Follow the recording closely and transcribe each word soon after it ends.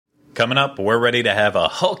Coming up, we're ready to have a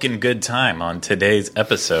Hulkin good time on today's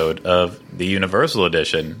episode of the Universal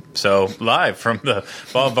Edition. So, live from the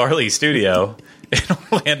Bob Varley studio in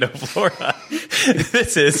Orlando, Florida,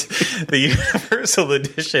 this is the Universal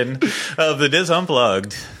Edition of the Diz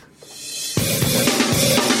Unplugged.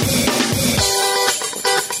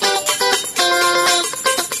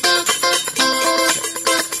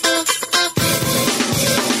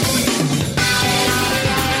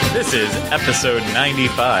 This is episode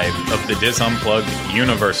 95 of the Diz Unplugged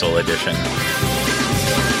Universal Edition.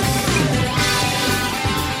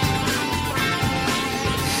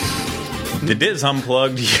 The Diz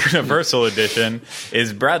Unplugged Universal Edition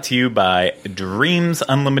is brought to you by Dreams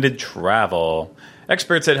Unlimited Travel,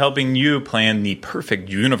 experts at helping you plan the perfect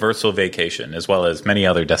universal vacation, as well as many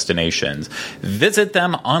other destinations. Visit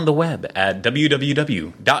them on the web at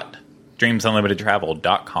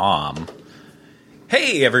www.dreamsunlimitedtravel.com.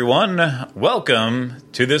 Hey everyone, welcome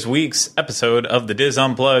to this week's episode of the Diz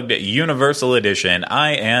Unplugged Universal Edition.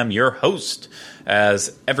 I am your host,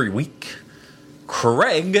 as every week,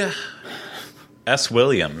 Craig S.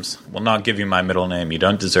 Williams. Will not give you my middle name, you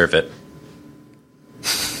don't deserve it.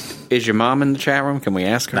 Is your mom in the chat room? Can we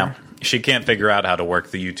ask her? No, she can't figure out how to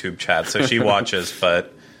work the YouTube chat, so she watches,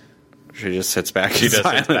 but she just sits back. She just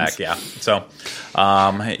sits back, yeah. So,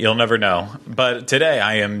 you'll never know. But today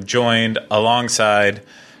I am joined alongside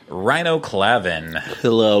Rhino Clavin.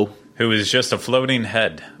 Hello. Who is just a floating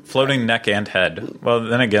neck and head. Well,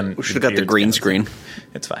 then again, we should have got the green screen.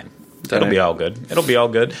 It's fine. It'll be all good. It'll be all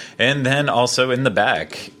good. And then also in the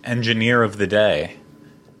back, engineer of the day,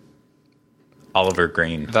 Oliver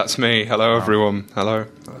Green. That's me. Hello, everyone. Hello.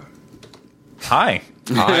 Hi.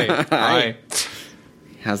 Hi. Hi.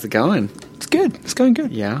 How's it going? It's good. It's going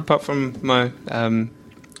good. Yeah. Apart from my, I'm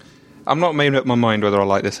not made up my mind whether I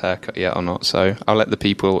like this haircut yet or not, so I'll let the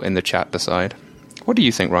people in the chat decide. What do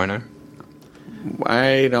you think, Rhino?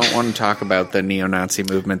 I don't want to talk about the neo-Nazi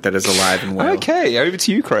movement that is alive and well. Okay, over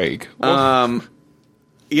to you, Craig.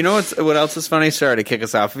 You know what else is funny? Sorry to kick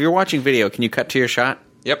us off. If you're watching video, can you cut to your shot?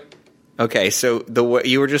 Yep. Okay, so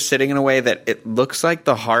you were just sitting in a way that it looks like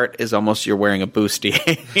the heart is almost you're wearing a bustier.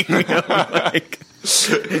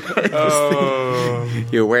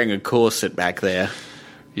 You're wearing a corset back there.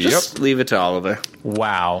 Just leave it to Oliver.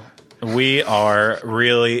 Wow. We are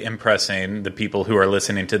really impressing the people who are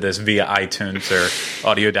listening to this via iTunes or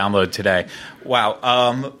audio download today. Wow.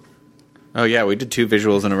 Oh, yeah, we did 2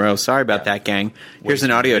 visuals in a row. Sorry about that, gang. Here's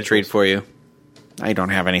an audio treat for you. I don't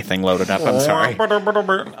have anything loaded up. I'm sorry.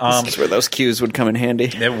 This is where those cues would come in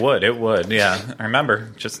handy. It would, yeah.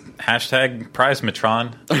 Remember, just hashtag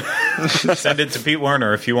Prizematron. Send it to Pete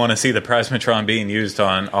Werner if you want to see the Prizematron being used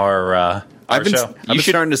on our show. I've been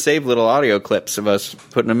starting to save little audio clips of us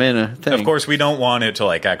putting them in a thing. Of course, we don't want it to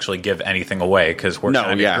actually give anything away because we're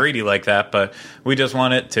kind of greedy like that, but we just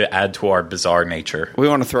want it to add to our bizarre nature. We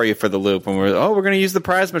want to throw you for the loop when we're going to use the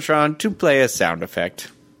Prizematron to play a sound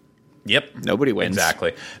effect. Yep. Nobody wins.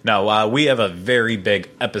 Exactly. No, we have a very big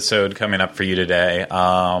episode coming up for you today.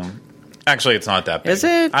 Actually, it's not that big. Is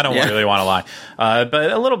it? I don't really want to lie.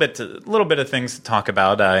 But a little bit of things to talk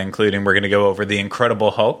about, including we're going to go over The Incredible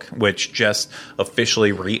Hulk, which just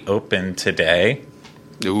officially reopened today.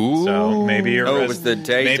 Ooh. So maybe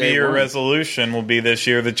your resolution will be this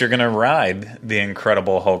year that you're going to ride the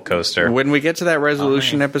Incredible Hulk coaster. When we get to that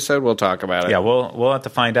resolution episode, we'll talk about it. Yeah, we'll have to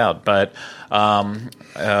find out. But we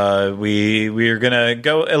are going to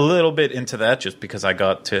go a little bit into that just because I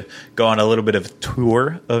got to go on a little bit of a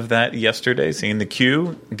tour of that yesterday, seeing the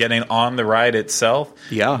queue, getting on the ride itself.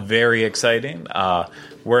 Yeah. Very exciting.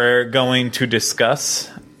 We're going to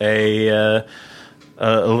discuss a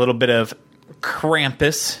little bit of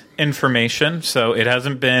Krampus information. So it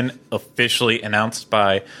hasn't been officially announced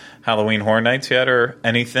by Halloween Horror Nights yet or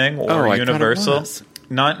anything, or Universal.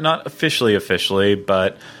 Not officially,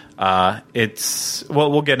 but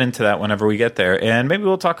we'll get into that whenever we get there, and maybe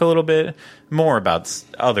we'll talk a little bit more about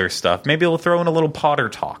other stuff. Maybe we'll throw in a little Potter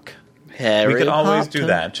talk. We could always do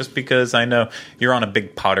that, just because I know you're on a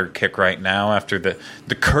big Potter kick right now after the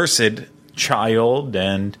Cursed Child,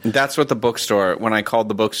 and that's what the bookstore, when I called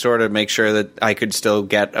the bookstore to make sure that I could still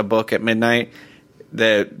get a book at midnight,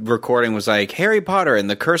 the recording was like, Harry Potter and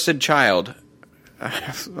the Cursed Child.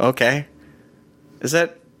 Okay. Is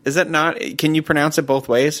that not, can you pronounce it both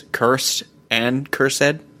ways? Cursed and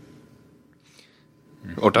cursed?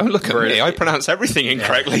 Well, don't look at me. I pronounce everything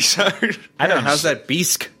incorrectly, so I don't know. How's that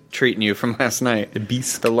bisque treating you from last night? The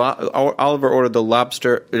bisque. Oliver ordered the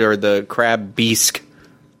lobster, or the crab bisque.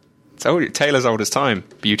 Tale as old as time.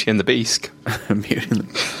 Beauty and the Beast.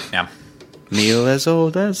 Yeah. Meal as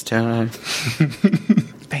old as time.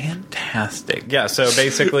 Fantastic. Fantastic. Yeah, so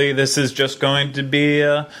basically this is just going to be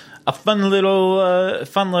a fun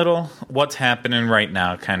little what's happening right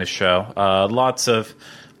now kind of show. Lots of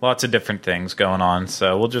different things going on.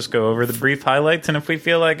 So we'll just go over the brief highlights, and if we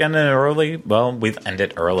feel like ending it early, well, we end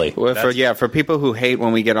it early. Well, for people who hate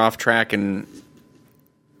when we get off track and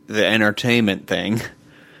the entertainment thing,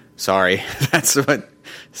 sorry, that's what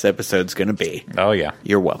this episode's going to be. Oh, yeah.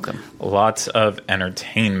 You're welcome. Lots of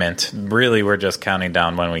entertainment. Really, we're just counting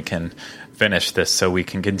down when we can finish this so we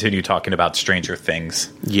can continue talking about Stranger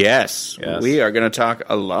Things. Yes. We are going to talk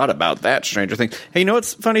a lot about that Stranger Things. Hey, you know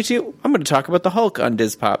what's funny, too? I'm going to talk about the Hulk on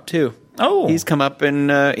Diz-Pop, too. Oh. He's come up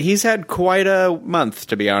and he's had quite a month,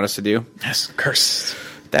 to be honest with you. Yes, cursed.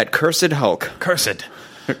 That cursed Hulk. Cursed.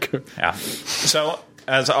 Yeah. So,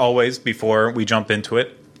 as always, before we jump into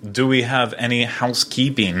it, do we have any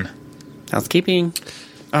housekeeping? Housekeeping.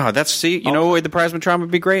 Oh, you know where the Plasmatron would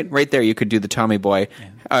be great? Right there, you could do the Tommy Boy.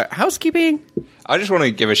 Housekeeping? I just want to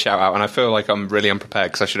give a shout out, and I feel like I'm really unprepared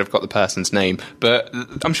because I should have got the person's name, but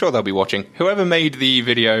I'm sure they'll be watching. Whoever made the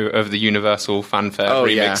video of the Universal Fanfare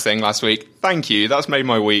remix thing last week, thank you. That's made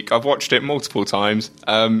my week. I've watched it multiple times.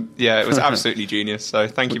 It was absolutely genius, so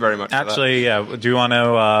thank you very much for that. Yeah, do you want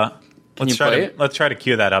to... Let's try to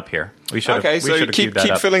cue that up here. We should keep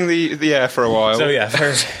filling the air for a while. So yeah,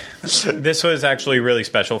 this was actually really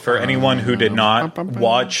special for anyone who did not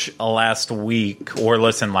watch last week or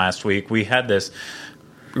listen last week. We had this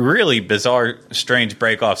really bizarre, strange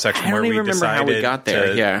break-off section where we decided how we got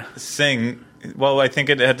there. to sing. Well, I think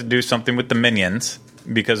it had to do something with the Minions,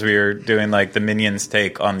 because we were doing like the Minions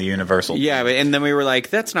take on the Universal. Yeah, and then we were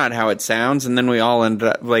like, that's not how it sounds, and then we all ended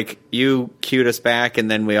up, like, you cued us back,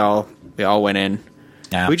 and then we all went in.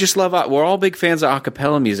 Yeah. We just love, we're all big fans of a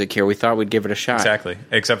cappella music here. We thought we'd give it a shot. Exactly.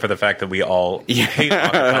 Except for the fact that we all hate a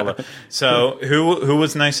cappella. So who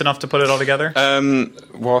was nice enough to put it all together?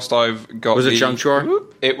 Whilst I've got it Junk Shore?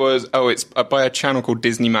 It was, it's by a channel called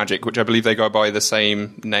Disney Magic, which I believe they go by the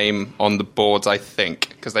same name on the boards, I think,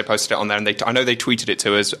 because they posted it on there, and I know they tweeted it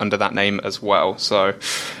to us under that name as well. So,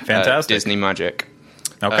 fantastic. Disney Magic.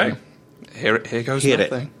 Okay. Here goes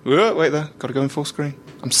nothing. Wait there. Got to go in full screen.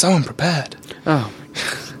 I'm so unprepared. Oh.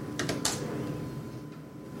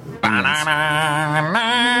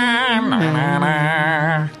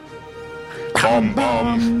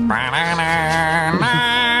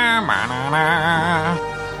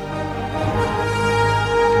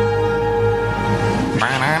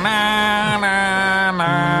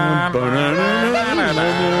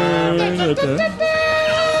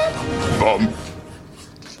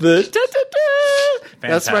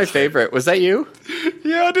 That's my favorite. Was that you?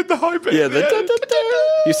 Yeah, I did the high bit. Yeah,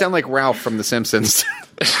 you sound like Ralph from The Simpsons.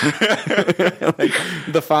 Like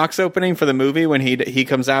the Fox opening for the movie when he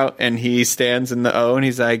comes out and he stands in the O and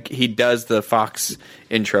he's like, he does the Fox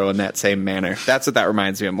intro in that same manner. That's what that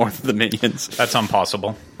reminds me of more than the Minions. That's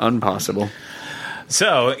impossible. Impossible.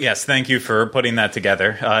 So, yes, thank you for putting that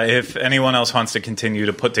together. If anyone else wants to continue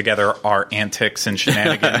to put together our antics and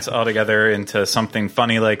shenanigans all together into something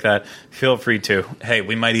funny like that, feel free to. Hey,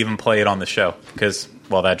 we might even play it on the show because,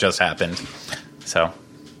 well, that just happened. So,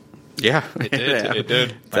 yeah, it did. It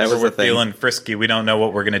did. Whenever we're feeling frisky, we don't know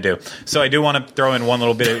what we're going to do. So I do want to throw in one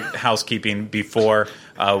little bit of housekeeping before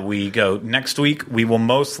we go. Next week, we will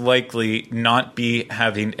most likely not be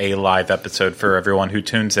having a live episode for everyone who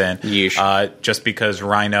tunes in. Just because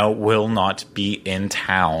Rhino will not be in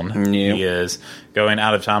town. Yep. He is going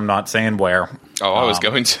out of town, not saying where. Oh, I was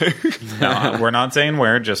going to. No, we're not saying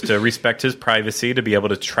where, just to respect his privacy, to be able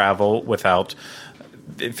to travel without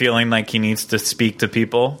feeling like he needs to speak to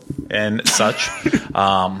people and such.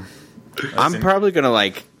 I'm probably going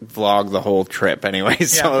to vlog the whole trip anyway,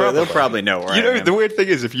 so they'll probably know where I am. The weird thing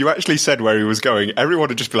is, if you actually said where he was going, everyone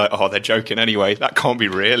would just be like, oh, they're joking anyway. That can't be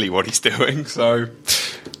really what he's doing, so...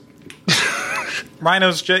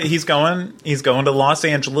 Rhino's he's going to Los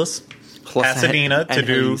Angeles, Pasadena, to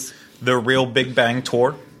do the real Big Bang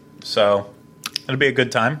tour, so... It'll be a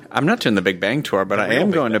good time. I'm not doing the Big Bang tour, but I am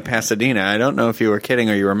going to Pasadena. I don't know if you were kidding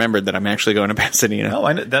or you remembered that I'm actually going to Pasadena. No,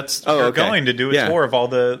 you're going to do a tour of all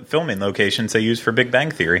the filming locations they use for Big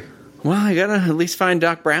Bang Theory. Well, I gotta at least find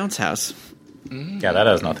Doc Brown's house. Yeah, that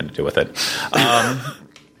has nothing to do with it.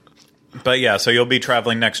 But yeah, so you'll be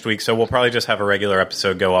traveling next week, so we'll probably just have a regular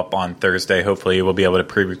episode go up on Thursday. Hopefully we'll be able to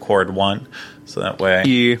pre-record one, so that way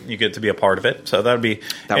you get to be a part of it. So that would be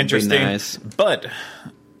interesting. Be nice. But...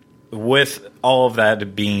 with all of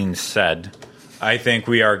that being said, I think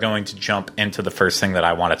we are going to jump into the first thing that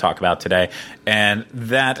I want to talk about today, and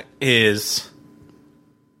that is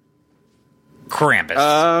Krampus.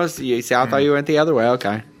 Oh, I thought you went the other way.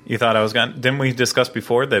 Okay. You thought I was going? Didn't we discuss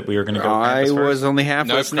before that we were going to go? Krampus first? I was only half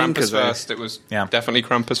listening Krampus first. It was definitely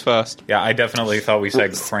Krampus first. Yeah, I definitely thought we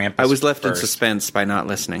said Krampus. I was left first. in suspense by not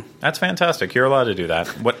listening. That's fantastic. You're allowed to do that.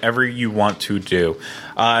 Whatever you want to do.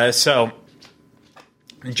 So,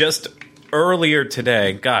 just earlier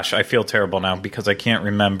today, gosh, I feel terrible now because I can't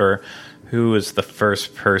remember who was the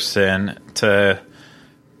first person to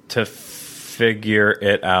figure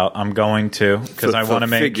it out. I'm going to because I want to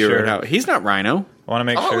make sure it out. He's not Rhino. I want to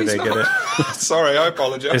make sure they get it. Sorry, I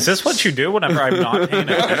apologize. Is this what you do whenever I'm not paying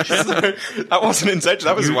attention? That wasn't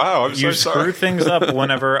intentional. That was wow. I'm so sorry. You screw things up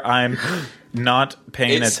whenever I'm not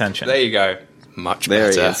paying attention. There you go. Much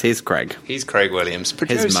better. There he is. He's Craig. He's Craig Williams.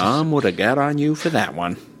 Producer. His mom would have got on you for that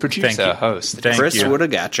one. Producer, host. Chris would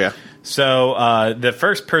have got you. So the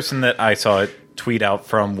first person that I saw it tweet out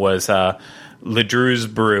from was Ledrew's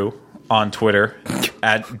Brew on Twitter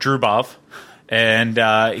at Drewbov. And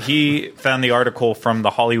he found the article from the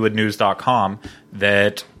HollywoodNews.com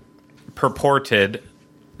that purported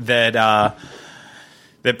that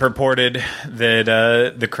the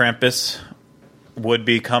Krampus would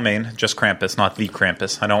be coming. Just Krampus, not the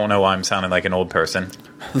Krampus. I don't know why I'm sounding like an old person.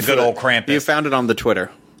 The good old Krampus. You found it on the Twitter.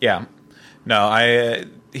 Yeah. No,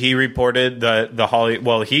 he reported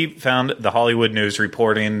he found the Hollywood News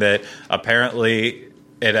reporting that apparently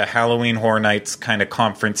at a Halloween Horror Nights kind of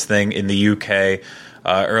conference thing in the UK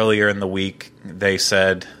earlier in the week, they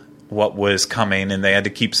said what was coming, and they had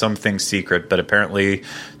to keep some things secret. But apparently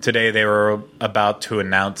today they were about to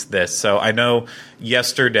announce this. So I know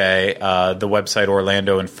yesterday the website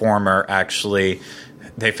Orlando Informer actually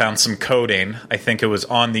they found some coding. I think it was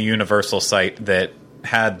on the Universal site that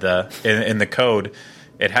had in the code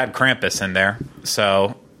it had Krampus in there.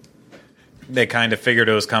 So they kind of figured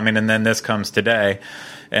it was coming, and then this comes today.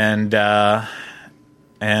 And now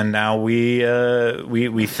we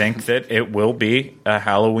think that it will be a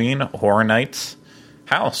Halloween Horror Nights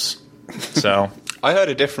house. So I heard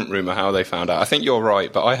a different rumor how they found out. I think you're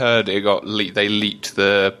right, but I heard it got leaked. They leaked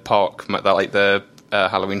the park, the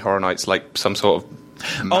Halloween Horror Nights, like some sort of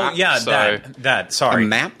map. Oh yeah, so that sorry, a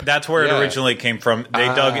map. That's where it originally came from. They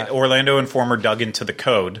Orlando Informer dug into the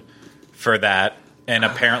code for that. And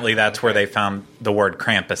apparently that's where they found the word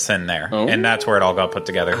Krampus in there. Oh. And that's where it all got put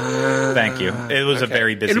together. Thank you. It was a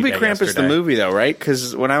very busy It'll be day Krampus yesterday. the movie, though, right?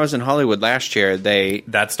 Because when I was in Hollywood last year,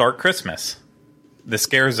 That's Dark Christmas. The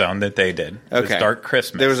scare zone that they did. Okay. Was Dark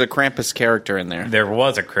Christmas. There was a Krampus character in there. There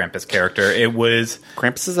was a Krampus character.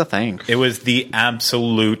 Krampus is a thing. It was the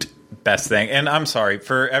absolute best thing. And I'm sorry,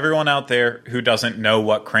 for everyone out there who doesn't know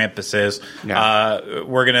what Krampus is,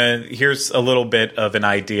 here's a little bit of an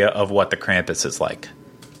idea of what the Krampus is like.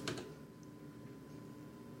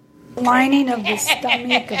 Lining of the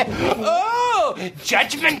stomach of the pig. Oh,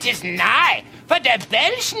 judgment is nigh, for der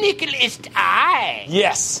Belschnickel ist I.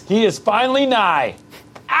 Yes, he is finally nigh.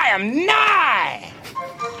 I am nigh.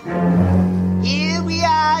 Here we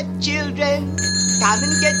are, children. Come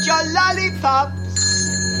and get your lollipops.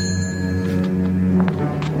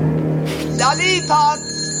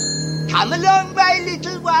 Lollipops. Come along, my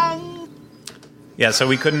little one. Yeah, so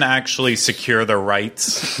we couldn't actually secure the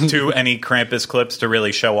rights to any Krampus clips to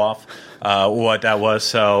really show off what that was.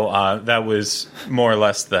 So that was more or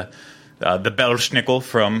less the Belschnickel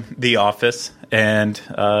from The Office and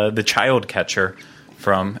the child catcher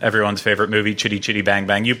from everyone's favorite movie, Chitty Chitty Bang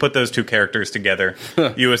Bang. You put those two characters together,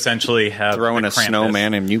 you essentially have throwing a Krampus,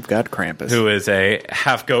 snowman, and you've got Krampus, who is a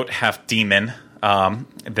half goat, half demon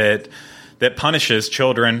that punishes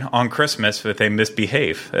children on Christmas if they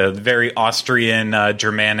misbehave. A very Austrian,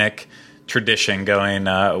 Germanic tradition going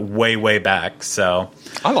way, way back. So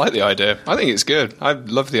I like the idea. I think it's good. I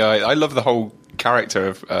love the whole character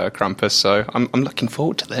of Krampus. So I'm looking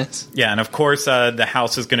forward to this. Yeah, and of course, the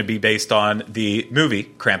house is going to be based on the movie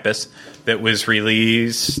Krampus that was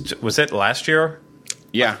released. Was it last year?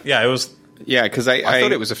 Yeah, it was. Yeah, because I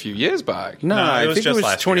thought it was a few years back. No, I think it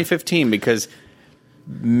was 2015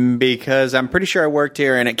 because I'm pretty sure I worked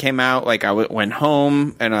here and it came out, like I went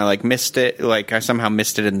home and I missed it, I somehow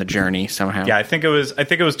missed it in the journey somehow. Yeah, I think it was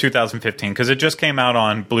 2015 because it just came out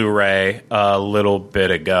on Blu-ray a little bit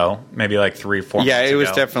ago, maybe 3-4 months Yeah, it was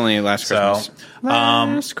ago. definitely last Christmas.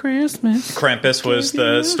 Last Christmas. Krampus was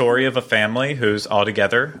the story of a family who's all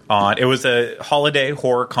together on. It was a holiday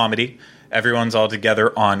horror comedy. Everyone's all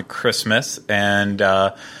together on Christmas, and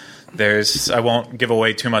I won't give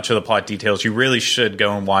away too much of the plot details. You really should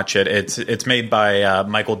go and watch it. It's made by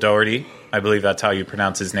Michael Dougherty. I believe that's how you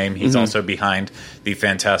pronounce his name. He's also behind the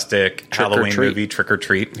fantastic Halloween movie Trick or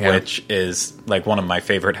Treat, which is one of my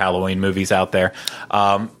favorite Halloween movies out there.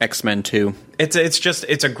 X-Men 2.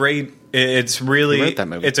 It's a great It's I really wrote that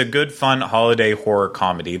movie. it's a good, fun holiday horror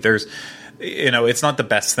comedy. There's, it's not the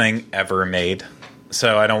best thing ever made,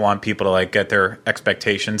 so I don't want people to like get their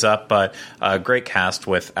expectations up. But great cast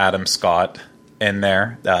with Adam Scott in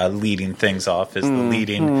there, leading things off as the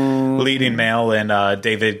leading male, and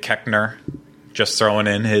David Koechner just throwing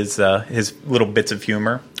in his little bits of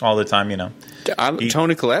humor all the time.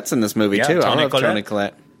 Toni Collette's in this movie too. Toni I love Collette. Toni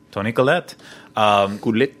Collette. Toni Collette.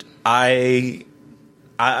 Collette.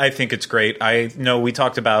 I think it's great. I know we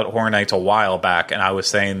talked about Horror Nights a while back, and I was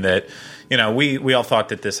saying that, we all thought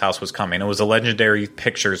that this house was coming. It was a Legendary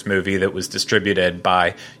Pictures movie that was distributed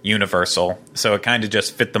by Universal, so it kind of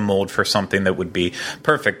just fit the mold for something that would be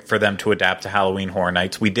perfect for them to adapt to Halloween Horror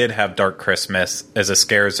Nights. We did have Dark Christmas as a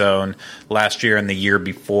scare zone last year and the year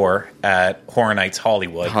before at Horror Nights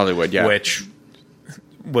Hollywood. Yeah. Which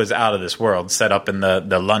was out of this world, set up in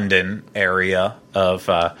the London area of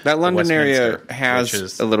That London area Westminster, has which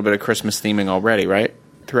is, a little bit of Christmas theming already, right?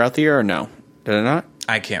 Throughout the year, or no? Did it not?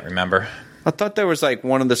 I can't remember. I thought there was like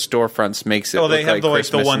one of the storefronts makes it. Oh, they look have like the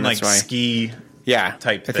Christmas, one and that's why. ski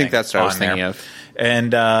type. I think that's what I was thinking of.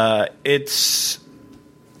 And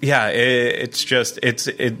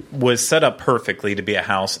it was set up perfectly to be a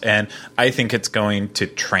house, and I think it's going to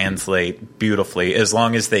translate beautifully as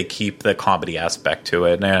long as they keep the comedy aspect to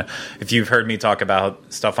it. And if you've heard me talk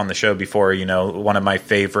about stuff on the show before, one of my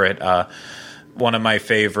favorite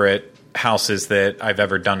houses that I've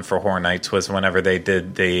ever done for Horror Nights was whenever they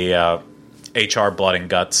did the HR Blood and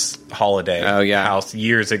Guts holiday house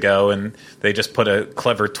years ago, and they just put a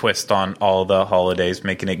clever twist on all the holidays,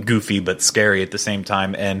 making it goofy but scary at the same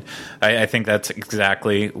time. And I think that's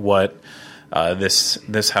exactly what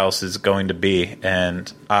this house is going to be.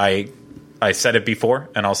 And I said it before,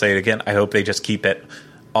 and I'll say it again. I hope they just keep it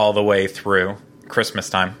all the way through Christmas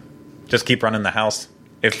time. Just keep running the house.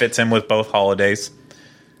 It fits in with both holidays.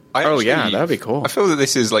 That'd be cool. I feel that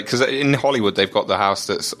this is like, because in Hollywood they've got the house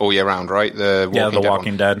that's all year round, right? The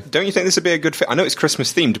Walking Dead. Don't you think this would be a good fit? I know it's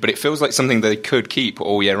Christmas themed, but it feels like something they could keep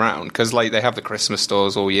all year round, because like they have the Christmas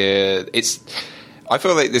stores all year. I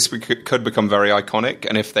feel like this could become very iconic,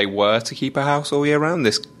 and if they were to keep a house all year round,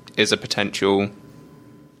 this is a potential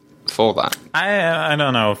for that. I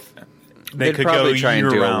don't know if They'd could probably go try and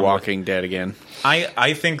do year-round a Walking Dead again.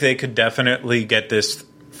 I think they could definitely get this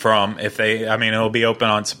it'll be open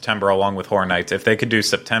on September along with Horror Nights. If they could do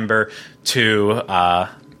September to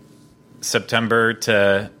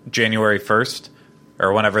January 1st,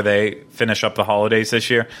 or whenever they finish up the holidays this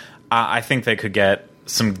year, I think they could get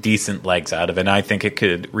some decent legs out of it, and I think it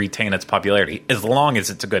could retain its popularity as long as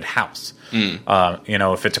it's a good house.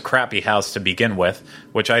 If it's a crappy house to begin with,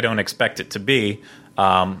 which I don't expect it to be,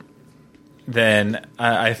 then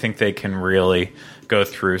I think they can really go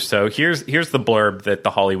through. So here's the blurb that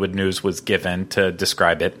the Hollywood News was given to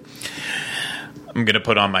describe it. I'm going to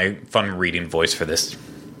put on my fun reading voice for this.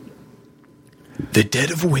 The dead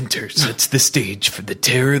of winter sets the stage for the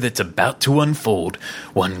terror that's about to unfold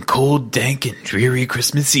one cold, dank, and dreary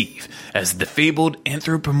Christmas Eve as the fabled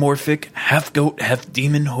anthropomorphic half-goat,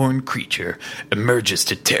 half-demon horned creature emerges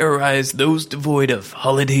to terrorize those devoid of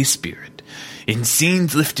holiday spirit. In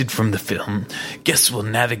scenes lifted from the film, guests will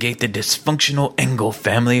navigate the dysfunctional Engel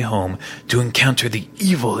family home to encounter the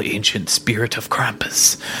evil ancient spirit of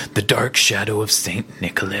Krampus, the dark shadow of Saint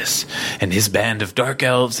Nicholas, and his band of dark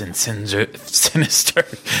elves and sinister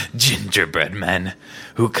gingerbread men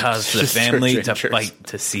who cause the family to fight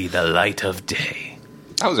to see the light of day.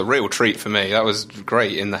 That was a real treat for me. That was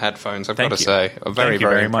great in the headphones, I've got to say. I'm very,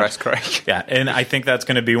 very impressed, Craig. Yeah, and I think that's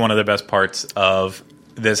going to be one of the best parts of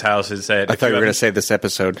this house is that I thought you were going to say this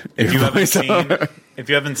episode. If you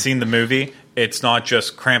haven't seen the movie, it's not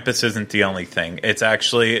just Krampus isn't the only thing. It's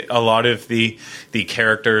actually a lot of the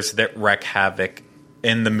characters that wreak havoc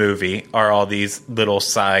in the movie are all these little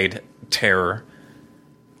side terror.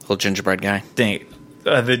 Little gingerbread guy.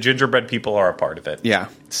 The gingerbread people are a part of it. Yeah.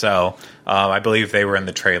 So I believe they were in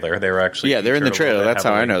the trailer. They were actually they're in the trailer. That's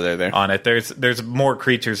how I know they're there. On it. There's more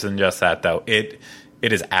creatures than just that though.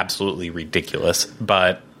 It is absolutely ridiculous,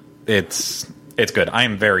 but it's good. I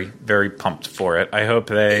am very, very pumped for it. I hope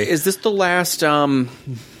they... Is this the last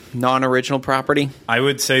non-original property? I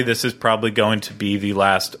would say this is probably going to be the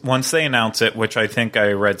last. Once they announce it, which I think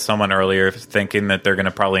I read someone earlier thinking that they're going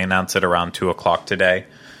to probably announce it around 2 o'clock today,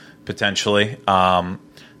 potentially.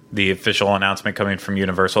 The official announcement coming from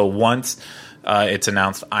Universal. Once it's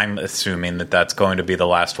announced, I'm assuming that that's going to be the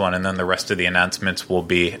last one, and then the rest of the announcements will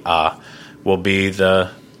be the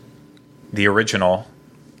original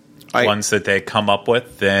ones that they come up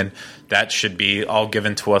with. Then that should be all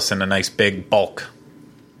given to us in a nice big bulk,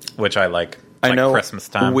 which I like. I know Christmas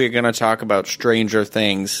time. We're going to talk about Stranger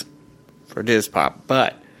Things for Diz Pop,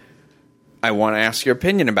 but I want to ask your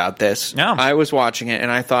opinion about this. Yeah. I was watching it, and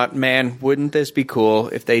I thought, man, wouldn't this be cool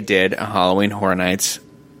if they did a Halloween Horror Nights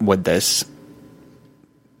with this?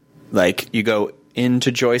 Like, you go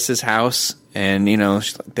into Joyce's house, and, you know,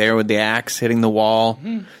 she's there with the axe hitting the wall.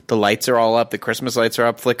 The lights are all up. The Christmas lights are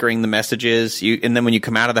up, flickering the messages. And then when you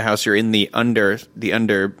come out of the house, you're in the under,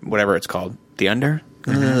 whatever it's called. The under?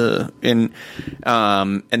 And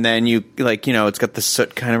then you, like, you know, it's got the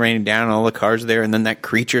soot kind of raining down, and all the cars are there, and then that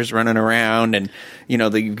creature's running around, and, you know,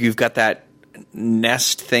 you've got that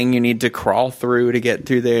nest thing you need to crawl through to get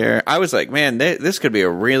through there. I was like, man, this could be a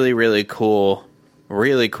really, really cool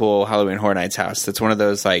Halloween Horror Nights house. That's one of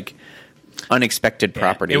those, like, unexpected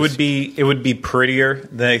properties. It would be prettier,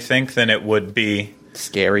 I think, than it would be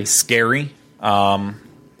scary.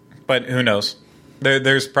 But who knows?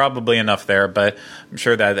 There's probably enough there, but I'm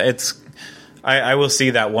sure that I will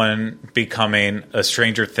see that one becoming a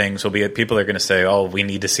Stranger Things. People are going to say, "Oh, we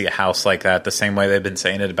need to see a house like that." The same way they've been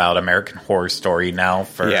saying it about American Horror Story now.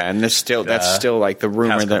 And that's still like the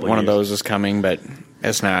rumor that one of those is coming, but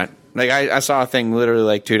it's not. Like I saw a thing literally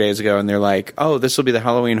like 2 days ago, and they're like, "Oh, this will be the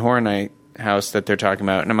Halloween Horror Night house that they're talking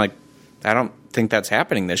about," and I'm like, I don't think that's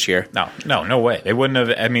happening this year. No way. They wouldn't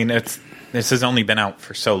have. I mean, this has only been out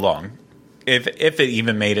for so long. If it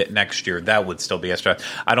even made it next year, that would still be a stretch.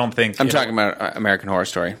 I don't think... I'm talking about American Horror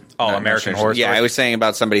Story. Oh, American Horror Story? Yeah, I was saying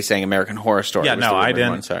about somebody saying American Horror Story. Yeah, no, I didn't.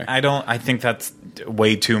 One, sorry. I think that's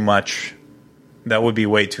way too much. That would be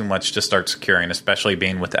way too much to start securing, especially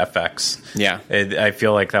being with FX. Yeah. I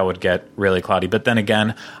feel like that would get really cloudy. But then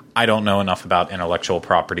again, I don't know enough about intellectual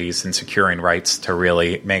properties and securing rights to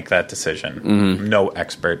really make that decision. No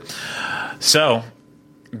expert. So...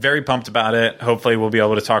 very pumped about it. Hopefully we'll be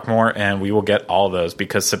able to talk more, and we will get all of those,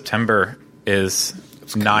 because September is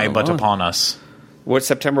nigh but upon us. What's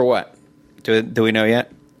September what? Do we know yet?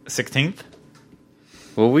 16th?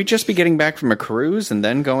 Will we just be getting back from a cruise and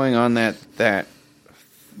then going on that? And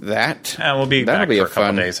we'll be back for a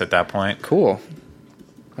couple days at that point. Cool.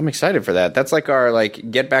 I'm excited for that. That's like our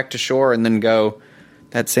get back to shore and then go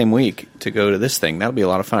that same week to go to this thing. That'll be a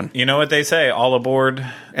lot of fun. You know what they say, all aboard.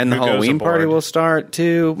 And the Halloween party will start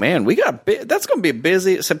too. Man, that's going to be a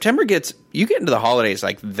busy September. You get into the holidays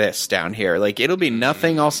like this down here. Like, it'll be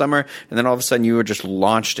nothing all summer, and then all of a sudden you are just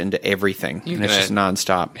launched into everything, and it's just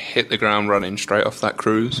nonstop. Hit the ground running straight off that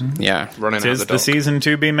cruise. Yeah, running out the dock. The season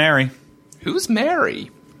to be merry. Who's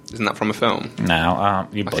Mary? Isn't that from a film? No,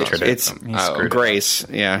 you butchered it. It's Grace.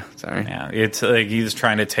 Yeah, sorry. Yeah, it's like he's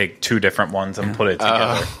trying to take two different ones and put it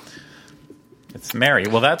together. It's Mary.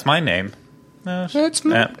 Well, that's my name. No, that's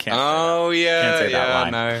me. Can't say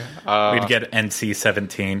that line. No. We'd get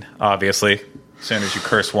NC-17, obviously, as soon as you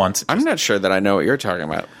curse once. I'm not sure that I know what you're talking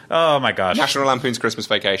about. Oh, my gosh. National Lampoon's Christmas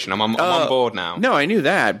Vacation. I'm on board now. No, I knew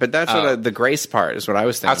that, but that's what the Grace part is what I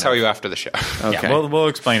was thinking. I'll tell you after the show. Okay. Yeah, we'll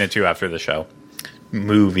explain it to you after the show.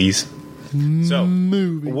 Movies. So,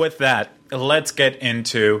 with that, let's get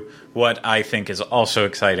into what I think is also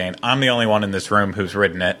exciting. I'm the only one in this room who's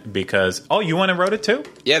written it because... Oh, you went and wrote it too?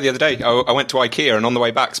 Yeah, the other day. I went to IKEA, and on the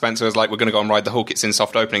way back, Spencer was like, we're going to go and ride the Hulk. It's in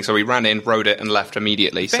soft opening. So we ran in, wrote it, and left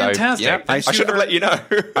immediately. Fantastic. So, yeah, I should have let you know.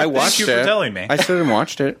 I watched it. Thank you for telling me. I stood and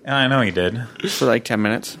watched it. I know you did. For like 10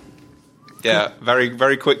 minutes. Yeah, very,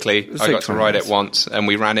 very quickly. I got to ride it once, and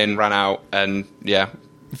we ran in, ran out, and yeah...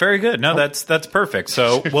 Very good. No, that's perfect.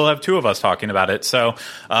 So we'll have two of us talking about it. So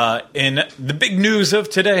in the big news of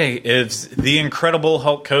today is the Incredible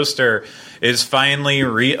Hulk coaster is finally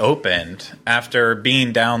reopened after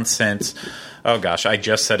being down since, oh gosh, I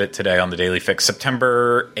just said it today on the Daily Fix,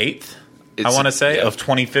 September 8th, I want to say, of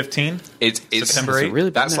 2015. It's September 8th.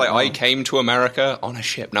 Really that's like, I came to America on a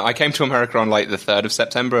ship. No, I came to America on like the 3rd of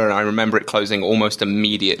September, and I remember it closing almost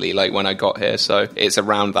immediately, like when I got here. So it's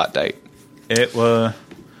around that date. It was...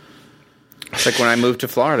 It's like when I moved to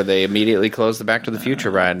Florida, they immediately closed the Back to the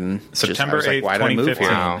Future ride. And September 8th, like,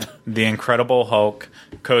 2015, the Incredible Hulk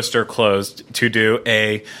coaster closed to do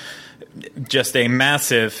a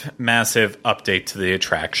massive, massive update to the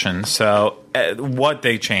attraction. So what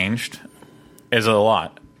they changed is a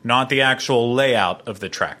lot. Not the actual layout of the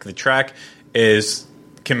track. The track is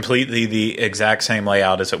completely the exact same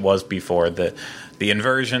layout as it was before. The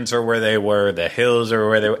inversions are where they were. The hills are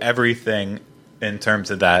where they were. Everything in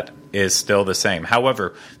terms of that is still the same.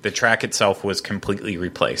 However, the track itself was completely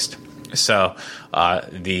replaced. So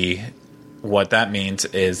what that means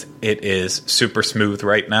is it is super smooth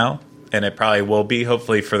right now, and it probably will be,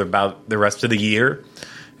 hopefully, for about the rest of the year,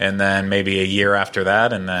 and then maybe a year after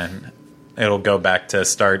that, and then it'll go back to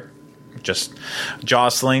start just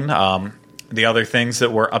jostling. The other things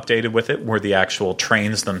that were updated with it were the actual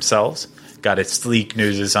trains themselves. Got a sleek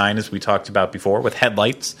new design, as we talked about before, with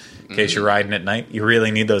headlights. In case you're riding at night, you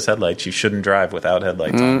really need those headlights. You shouldn't drive without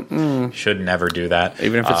headlights on. Should never do that.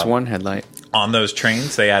 Even if it's one headlight. On those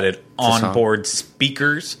trains, they added onboard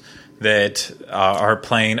speakers that are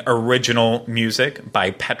playing original music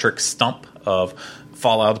by Patrick Stump of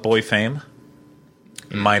Fall Out Boy fame.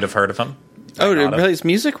 You might have heard of him. Oh, it plays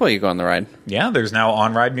music while you go on the ride? Yeah, there's now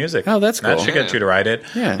on-ride music. Oh, that's cool. That should get you to ride it.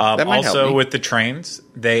 Yeah, that might help also, me. with the trains,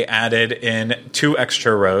 they added in 2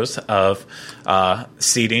 extra rows of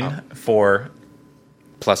seating for...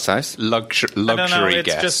 Plus size? Luxury it's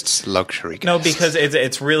guests. Just, luxury guests. No, because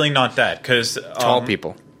it's really not that. Because Tall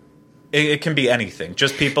people. It can be anything.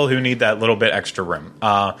 Just people who need that little bit extra room.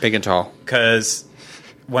 Big and tall. Because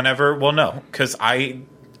whenever... Well, no. Because I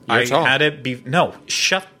had it be... No,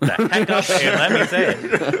 shut the heck up and let me say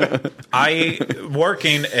it.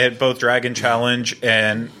 Working at both Dragon Challenge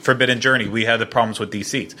and Forbidden Journey, we had the problems with these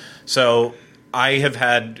seats. So I have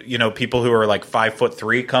had, people who are like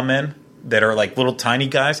 5'3" come in that are like little tiny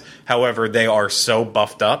guys. However, they are so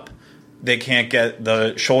buffed up, they can't get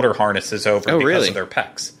the shoulder harnesses over because of their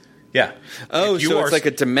pecs. Yeah. Oh, so it's like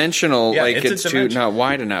a dimensional, it's too not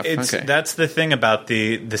wide enough. Okay. That's the thing about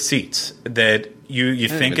the seats, that you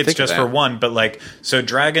think it's just for one, but so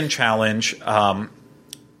Dragon Challenge,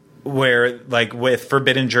 where with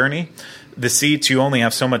Forbidden Journey, the seats, you only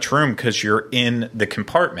have so much room because you're in the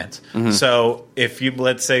compartment. Mm-hmm. So if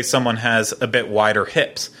let's say someone has a bit wider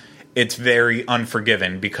hips, it's very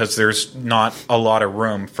unforgiving because there's not a lot of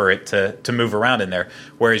room for it to move around in there.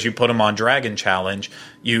 Whereas you put them on Dragon Challenge,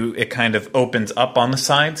 it kind of opens up on the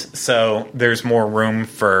sides, so there's more room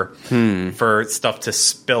for stuff to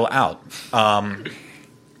spill out. But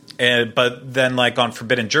then, on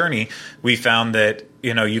Forbidden Journey, we found that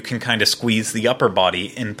you can kind of squeeze the upper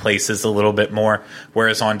body in places a little bit more.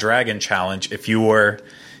 Whereas on Dragon Challenge, if you were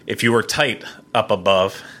tight up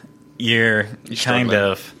above, you're kind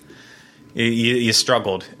of... You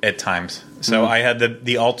struggled at times. So I had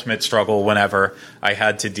the ultimate struggle whenever I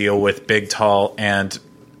had to deal with big, tall, and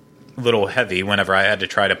little heavy whenever I had to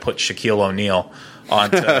try to put Shaquille O'Neal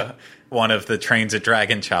onto one of the trains at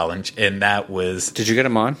Dragon Challenge, and that was... Did you get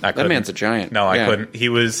him on? That man's a giant. No, I couldn't. He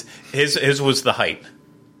was... His was the height.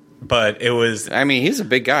 But it was... I mean, he's a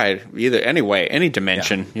big guy. Any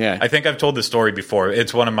dimension. Yeah. I think I've told this story before.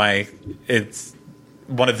 It's one of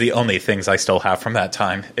the only things I still have from that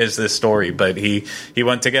time is this story. But he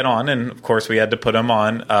went to get on, and of course we had to put him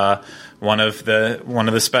on one of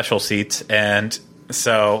the special seats, and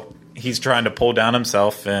so he's trying to pull down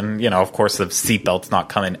himself, and of course the seatbelt's not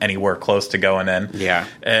coming anywhere close to going in. Yeah.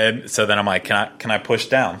 And so then I'm like, can I push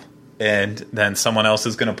down? And then someone else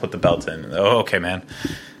is going to put the belt in. Oh, okay, man.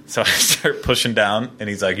 So I start pushing down, and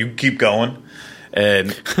he's like, "You keep going."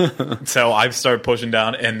 And so I start pushing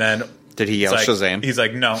down, and then... Did he yell Shazam? He's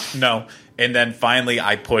like, no. And then finally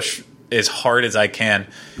I push as hard as I can,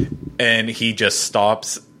 and he just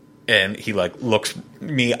stops, and he looks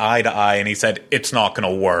me eye to eye, and he said, "It's not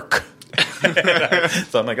going to work."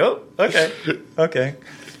 So I'm like, oh, okay.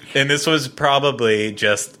 And this was probably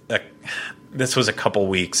this was a couple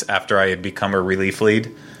weeks after I had become a relief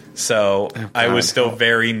lead. So I was still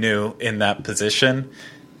very new in that position,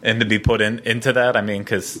 and to be put into that, I mean,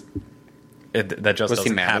 because... that just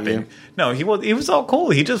doesn't happen. No, he was all cool.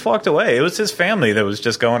 He just walked away. It was his family that was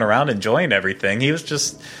just going around enjoying everything. He was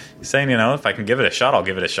just saying, if I can give it a shot, I'll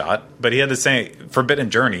give it a shot. But he had the same Forbidden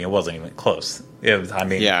Journey. It wasn't even close.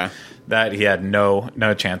 That he had no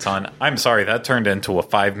chance on. I'm sorry, that turned into a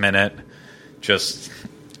 5-minute just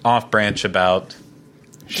off branch about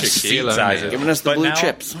seat sizes. Giving us the blue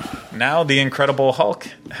chips. Now the Incredible Hulk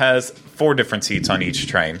has 4 different seats on each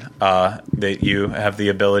train that you have the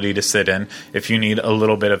ability to sit in if you need a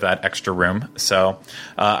little bit of that extra room. So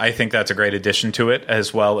I think that's a great addition to it,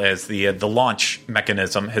 as well as the launch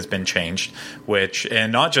mechanism has been changed,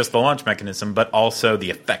 and not just the launch mechanism, but also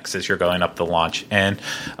the effects as you're going up the launch. And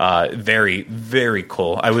very, very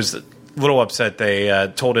cool. I was a little upset.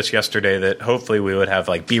 They told us yesterday that hopefully we would have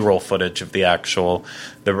B-roll footage of the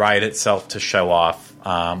ride itself to show off.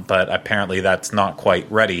 But apparently that's not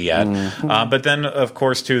quite ready yet. Mm-hmm. But then, of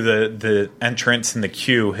course, too, the entrance and the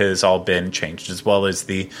queue has all been changed, as well as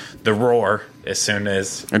the roar as soon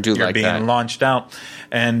as you're being launched out.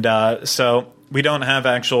 And so we don't have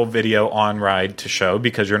actual video on ride to show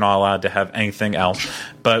because you're not allowed to have anything else.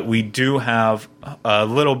 But we do have a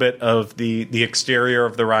little bit of the exterior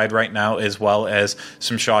of the ride right now, as well as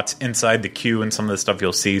some shots inside the queue and some of the stuff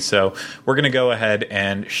you'll see. So we're going to go ahead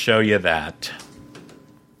and show you that.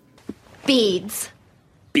 Beads.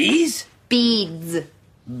 Bees? Beads.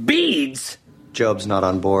 Beads? Job's not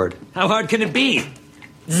on board. How hard can it be?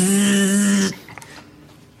 Bzzz.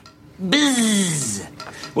 Bzzz.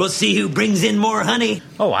 We'll see who brings in more honey.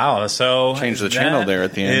 Oh, wow. So change the channel there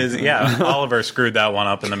at the end. Oliver screwed that one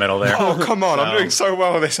up in the middle there. Oh, come on. I'm doing so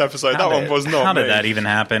well this episode. That one was not How me. did that even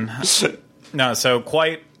happen? No, so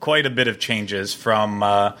quite a bit of changes from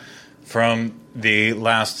the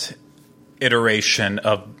last iteration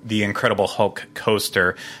of the Incredible Hulk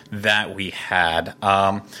coaster that we had.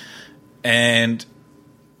 And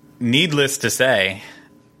needless to say,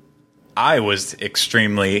 I was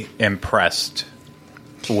extremely impressed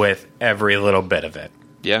with every little bit of it.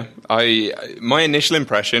 Yeah, my initial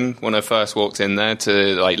impression when I first walked in there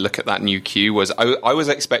to look at that new queue was I was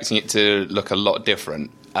expecting it to look a lot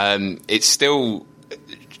different. It's still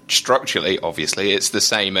structurally, obviously, it's the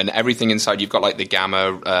same, and everything inside, you've got the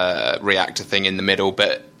gamma reactor thing in the middle,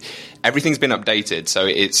 but everything's been updated, so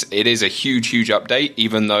it is a huge update,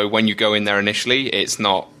 even though when you go in there initially, it's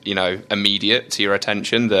not immediate to your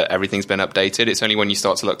attention that everything's been updated. It's only when you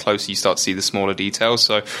start to look closer you start to see the smaller details.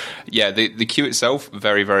 So yeah, the queue itself,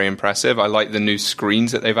 very, very impressive. I like the new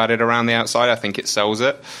screens that they've added around the outside. I think it sells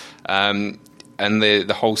it. And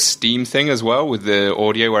the whole steam thing as well, with the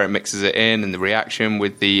audio where it mixes it in, and the reaction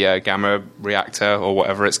with the gamma reactor or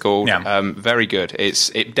whatever it's called. Yeah. Very good.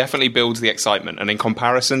 It definitely builds the excitement, and in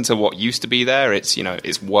comparison to what used to be there, it's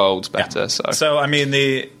worlds better. Yeah. So I mean,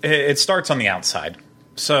 it starts on the outside.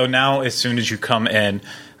 So now, as soon as you come in,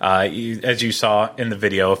 as you saw in the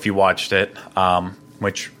video, if you watched it,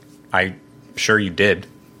 which I'm sure you did.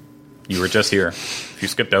 You were just here. If you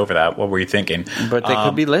skipped over that, what were you thinking? But they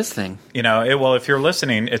could be listening. Well, if you're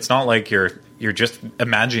listening, it's not like you're just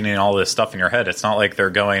imagining all this stuff in your head. It's not like they're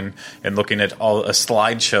going and looking at a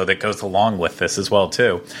slideshow that goes along with this as well,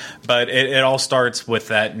 too. But it all starts with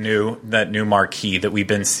that new marquee that we've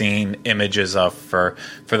been seeing images of for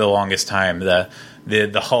the longest time. The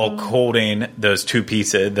Hulk holding those two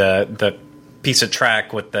pieces, the piece of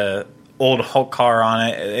track with the old Hulk car on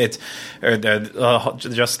it.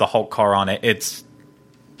 Just the Hulk car on it.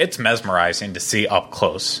 It's mesmerizing to see up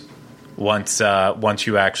close once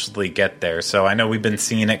you actually get there. So I know we've been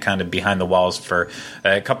seeing it kind of behind the walls for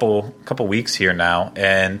a couple weeks here now,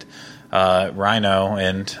 and Rhino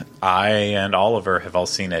and I and Oliver have all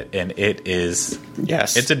seen it, and it's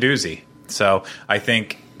a doozy. So I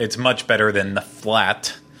think it's much better than the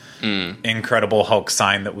flat Incredible Hulk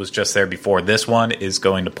sign that was just there before. This one is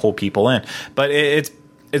going to pull people in, but it's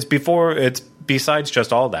besides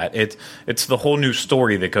just all that. It's the whole new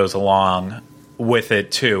story that goes along with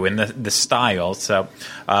it too, and the style. So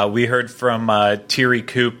we heard from Thierry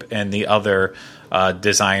Coop and the other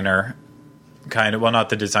designer. Not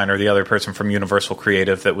the designer, the other person from Universal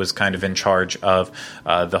Creative that was kind of in charge of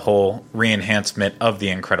the whole re-enhancement of the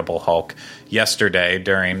Incredible Hulk yesterday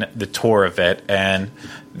during the tour of it. And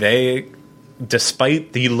they,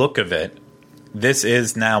 despite the look of it, this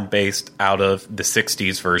is now based out of the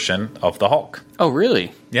 60s version of the Hulk. Oh,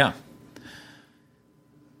 really? Yeah.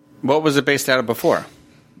 What was it based out of before?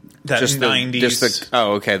 That just 90s.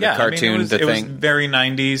 The cartoon, it was very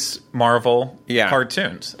 90s Marvel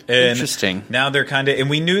cartoons. And interesting. Now they're kind of, and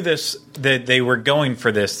we knew this, that they were going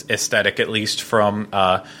for this aesthetic, at least from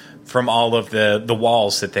all of the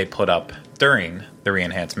walls that they put up during the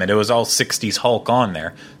re-enhancement. It was all 60s Hulk on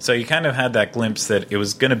there. So you kind of had that glimpse that it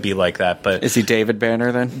was going to be like that. But is he David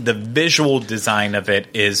Banner then? The visual design of it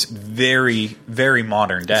is very, very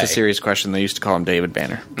modern day. It's a serious question. They used to call him David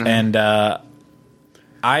Banner. Mm-hmm. And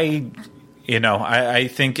I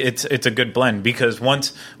think it's a good blend, because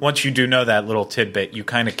once you do know that little tidbit, you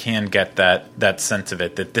kind of can get that sense of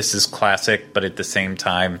it, that this is classic, but at the same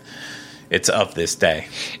time, it's of this day.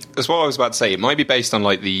 That's what I was about to say. It might be based on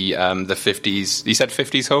the 50s. You said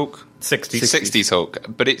 50s Hulk? 60s Hulk,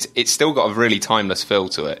 but it's still got a really timeless feel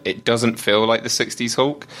to it. It doesn't feel like the 60s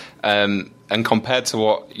Hulk, and compared to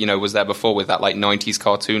what was there before with that 90s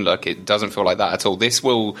cartoon look, it doesn't feel like that at all.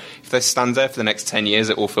 If this stands there for the next 10 years,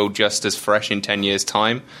 it will feel just as fresh in 10 years'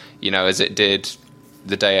 time, as it did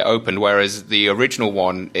the day it opened, whereas the original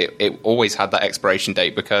one, it always had that expiration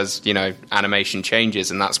date because, animation changes,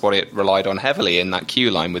 and that's what it relied on heavily in that queue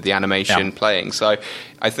line with the animation playing. So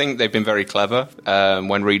I think they've been very clever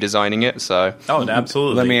when redesigning it. So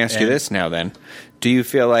absolutely. Let me ask you this now then. Do you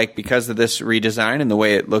feel like because of this redesign and the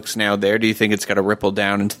way it looks now there, do you think it's got to ripple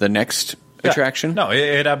down into the next attraction? No,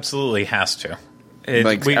 it absolutely has to.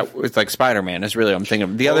 It's like Spider-Man is really what I'm thinking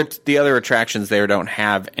of. The other attractions there don't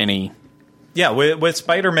have any... Yeah, with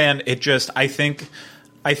Spider-Man, it just I think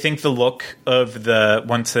the look of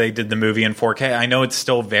once they did the movie in 4K, I know it's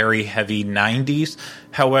still very heavy 90s.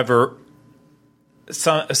 However,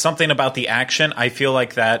 something about the action. I feel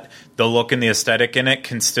like that the look and the aesthetic in it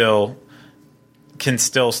can still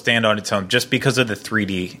stand on its own just because of the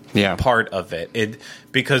 3D part of it.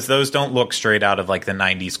 Because those don't look straight out of like the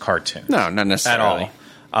 90s cartoon. No, not necessarily. At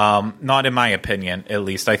all. Not in my opinion, at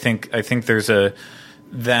least. I think there's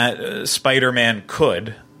that Spider-Man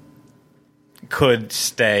could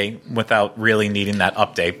stay without really needing that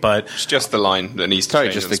update, but it's just the line that needs to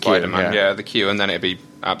change just in Spider-Man. The queue, and then it'd be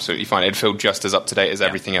absolutely fine. It'd feel just as up to date as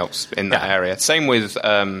everything else in that area. Same with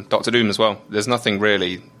Doctor Doom as well. There's nothing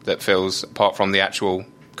really that feels apart from the actual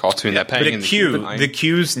cartoon they're paying. But the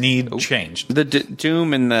queues need changed. The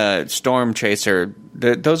Doom and the Storm Chaser,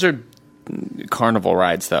 those are carnival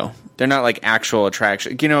rides, though. They're not like actual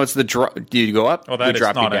attractions. You know, it's do you go up? Well,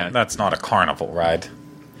 that's not a carnival ride.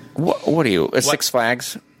 What are you? Six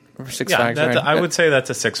Flags? Six Flags ride? I would say that's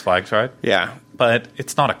a Six Flags ride. Yeah. But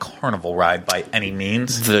it's not a carnival ride by any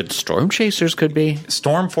means. The Storm Chasers could be.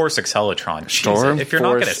 Storm Force Acceleratron. If you're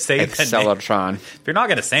not going to say Acceleratron. If you're not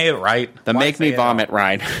going to say it right. The Make Me Vomit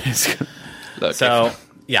ride. I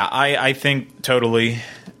think totally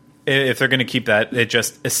if they're going to keep that, it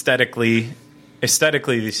just aesthetically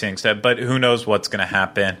these things, but who knows what's going to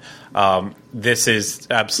happen. This is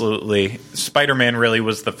absolutely... Spider-Man really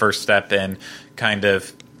was the first step in kind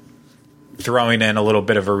of throwing in a little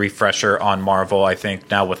bit of a refresher on Marvel. I think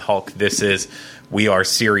now with Hulk, we are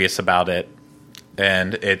serious about it,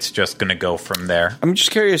 and it's just going to go from there. I'm just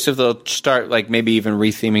curious if they'll start, like, maybe even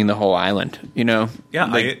retheming the whole island, you know? Yeah.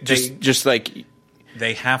 Like, just like...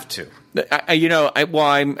 They have to.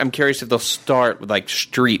 I'm curious if they'll start with, like,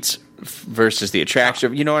 streets versus the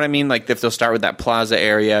attraction. You know what I mean? Like, if they'll start with that plaza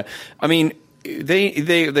area. I mean,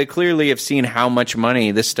 they clearly have seen how much money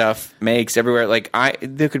this stuff makes everywhere. Like,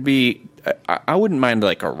 there could be... I wouldn't mind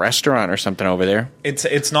like a restaurant or something over there.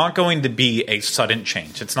 It's not going to be a sudden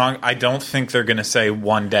change. It's not. I don't think they're going to say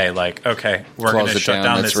one day like, okay, we're going to shut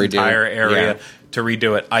down this entire area to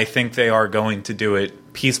redo it. I think they are going to do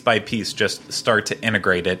it piece by piece, just start to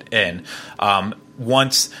integrate it in.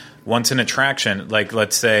 Once an attraction, like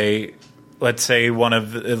let's say one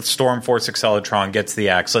of the Storm Force Acceleratron gets the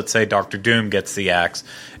axe. Let's say Doctor Doom gets the axe,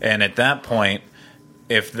 and at that point,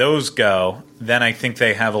 if those go, then I think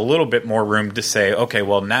they have a little bit more room to say, okay,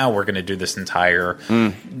 well, now we're going to do this entire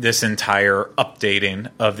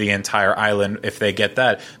updating of the entire island if they get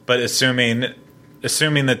that. But assuming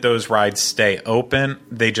that those rides stay open,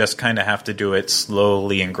 they just kind of have to do it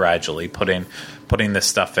slowly and gradually, putting this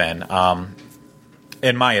stuff in.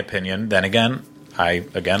 In my opinion, then again,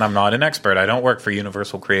 I'm not an expert. I don't work for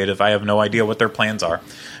Universal Creative. I have no idea what their plans are.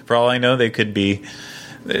 For all I know, they could be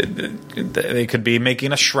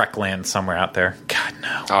making a Shrek land somewhere out there. God,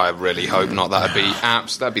 no. I really hope not. That'd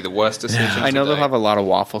be the worst decision. I know they'll have a lot of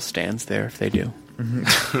waffle stands there if they do.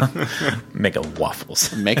 Making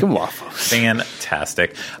waffles. Making waffles.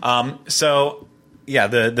 Fantastic. So, yeah,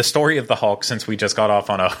 the story of the Hulk, since we just got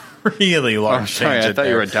off on a really large tangent. I thought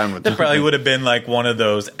you were done with that. That probably would have been like one of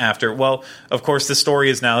those after. Well, of course, the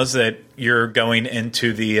story is that you're going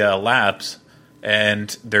into the labs,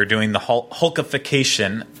 and they're doing the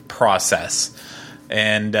Hulkification process,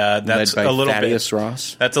 and that's a little Thaddeus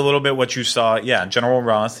Ross. That's a little bit what you saw. Yeah, General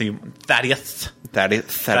Ross, Thaddeus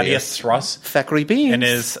Ross, Thackeray Beans, and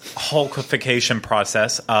his Hulkification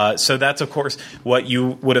process. So that's of course what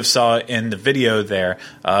you would have saw in the video there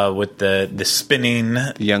with the spinning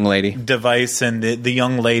young lady device and the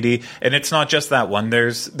young lady. And it's not just that one.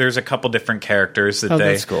 There's a couple different characters that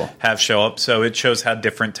they have show up. So it shows how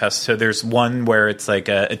different tests. So there's one where it's like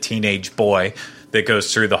a teenage boy that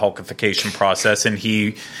goes through the Hulkification process, and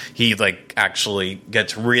he like actually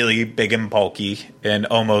gets really big and bulky and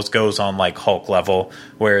almost goes on like Hulk level.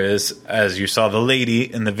 Whereas, as you saw the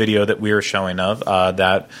lady in the video that we were showing of,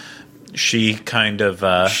 that she kind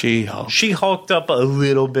of she hulked up a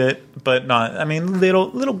little bit, but not. I mean,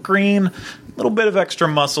 little green, little bit of extra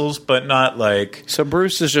muscles, but not like. So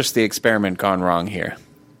Bruce is just the experiment gone wrong here.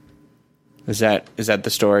 Is that the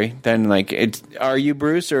story? Then, like, are you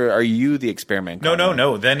Bruce or are you the experiment?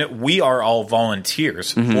 No. Then we are all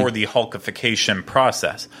volunteers for the Hulkification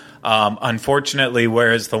process. Unfortunately,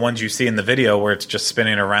 whereas the ones you see in the video where it's just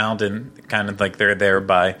spinning around and kind of like they're there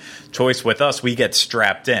by choice, with us, we get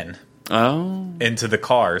strapped in into the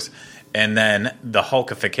cars, and then the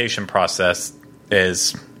Hulkification process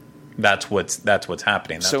that's what's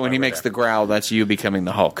happening. That's so when he makes the growl, that's you becoming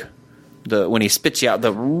the Hulk. When he spits you out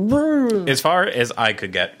the... As far as I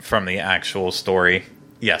could get from the actual story,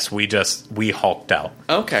 yes, we hulked out.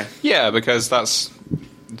 Okay. Yeah, because that's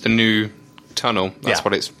the new tunnel. That's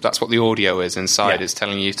what the audio is inside. Yeah. It's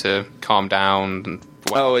telling you to calm down. And,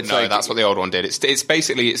 that's what the old one did. It's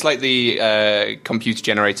basically it's like the computer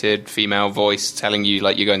generated female voice telling you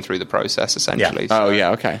like you're going through the process essentially.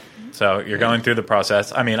 Yeah. Okay. So you're going through the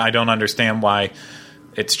process. I mean, I don't understand why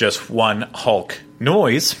it's just one Hulk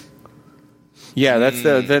noise. Yeah, that's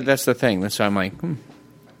the thing. That's why I'm like,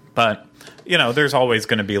 But there's always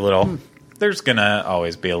going to be a little. There's going to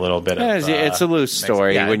always be a little bit of. It's a loose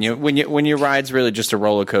story when your ride's really just a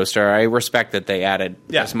roller coaster. I respect that they added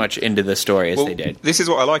as much into the story as they did. This is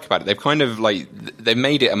what I like about it. They've kind of they've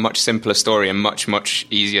made it a much simpler story and much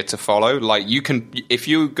easier to follow. Like you can, if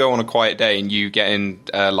you go on a quiet day and you get in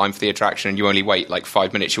line for the attraction and you only wait like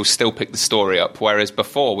 5 minutes, you'll still pick the story up. Whereas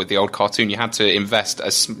before with the old cartoon, you had to invest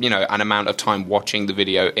an amount of time watching the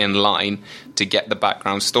video in line to get the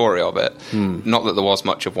background story of it. Not that there was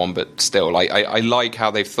much of one, but still. I like how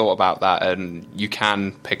they've thought about that, and you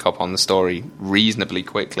can pick up on the story reasonably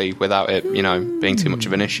quickly without it, being too much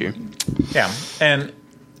of an issue. Yeah, and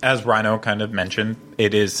as Rhino kind of mentioned,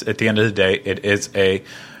 it is at the end of the day, it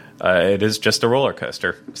is just a roller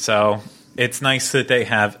coaster. So it's nice that they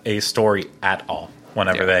have a story at all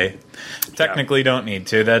whenever they technically don't need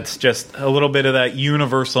to. That's just a little bit of that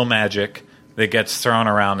universal magic that gets thrown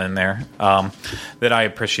around in there that I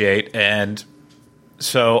appreciate. And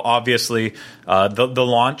so obviously, the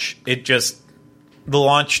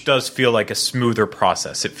launch does feel like a smoother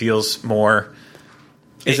process. It feels more.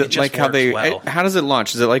 Is it like how how does it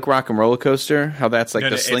launch? Is it like Rock and Roller Coaster? How that's like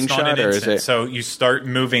the slingshot, or is it? So you start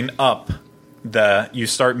moving up the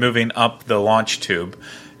launch tube,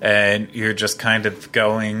 and you're just kind of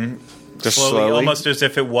going slowly, almost as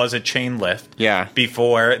if it was a chain lift. Yeah.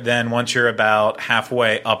 Before then, once you're about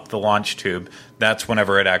halfway up the launch tube, that's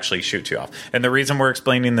whenever it actually shoots you off. And the reason we're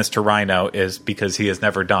explaining this to Rhino is because he has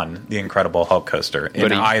never done the Incredible Hulk coaster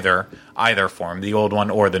in either form, the old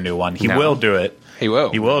one or the new one. He will do it. He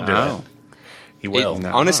will. He will do it. He will.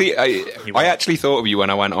 Honestly, I actually thought of you when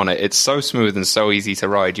I went on it. It's so smooth and so easy to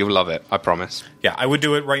ride. You'll love it. I promise. Yeah, I would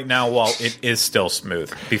do it right now while it is still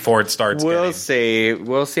smooth before it starts. We'll see.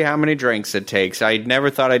 We'll see how many drinks it takes. I never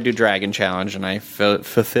thought I'd do Dragon Challenge, and I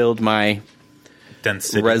fulfilled my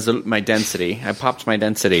density. My density. I popped my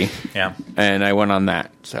density. Yeah, and I went on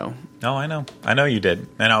that. So. No, I know you did,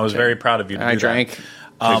 and I was very proud of you. I drank.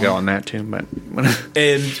 To go on that too, but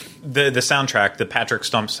and the soundtrack, the Patrick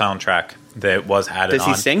Stump soundtrack that was added. Does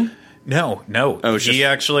he sing? No. Oh, he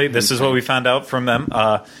actually. This is what we found out from them.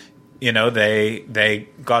 They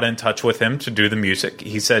got in touch with him to do the music.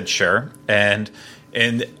 He said sure, and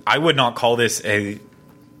I would not call this a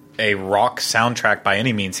rock soundtrack by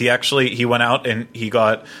any means. He went out and he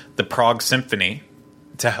got the Prague Symphony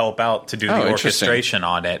to help out to do the orchestration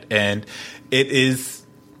on it, and it is.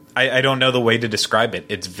 I don't know the way to describe it.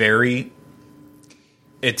 It's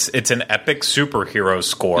it's an epic superhero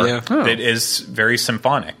score that is very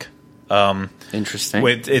symphonic. Interesting.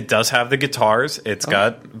 It does have the guitars. It's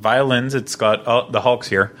got violins. It's got the Hulk's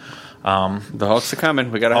here. The Hulks are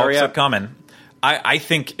coming. We got to hurry up. Hulks are coming. I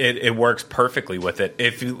think it works perfectly with it.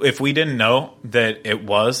 If we didn't know that it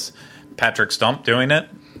was Patrick Stump doing it,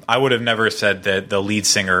 I would have never said that the lead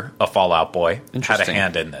singer of Fall Out Boy had a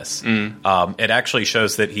hand in this. It actually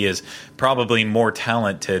shows that he is probably more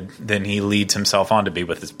talented than he leads himself on to be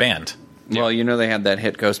with his band. Well, they had that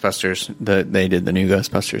hit Ghostbusters. They did the new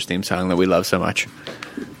Ghostbusters theme song that we love so much.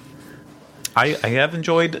 I have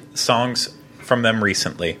enjoyed songs from them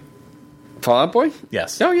recently. Fall Out Boy?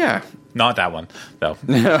 Yes. Oh, yeah. Not that one, though.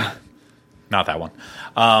 Not that one.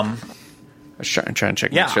 I was trying to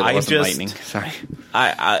check. Make sure there wasn't lightning. Sorry.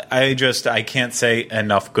 I can't say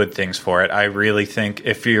enough good things for it. I really think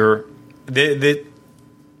if you're a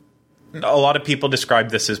lot of people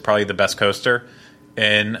describe this as probably the best coaster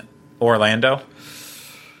in Orlando,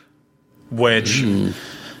 which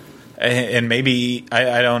and maybe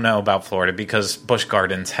I don't know about Florida because Busch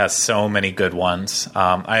Gardens has so many good ones.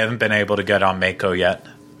 I haven't been able to get on Mako yet.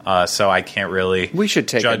 So I can't really. We should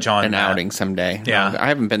take judge on an outing someday. Yeah, I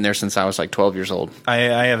haven't been there since I was like 12 years old. I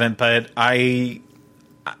haven't, but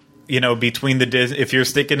between if you're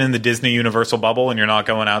sticking in the Disney Universal bubble and you're not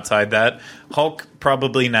going outside that, Hulk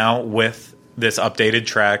probably now with this updated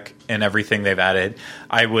track and everything they've added,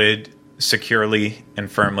 I would securely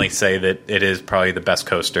and firmly say that it is probably the best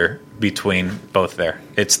coaster between both there.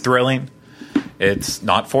 It's thrilling. It's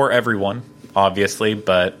not for everyone, obviously,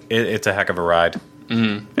 but it's a heck of a ride.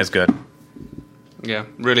 It's good. Yeah,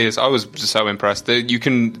 really is. I was just so impressed. The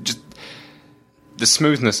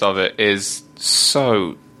smoothness of it is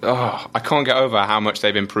so I can't get over how much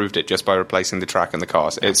they've improved it just by replacing the track and the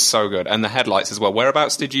cars. It's so good. And the headlights as well.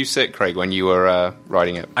 Whereabouts did you sit, Craig, when you were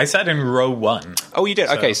riding it? I sat in row 1. Oh, you did?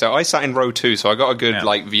 So. Okay, so I sat in row 2, so I got a good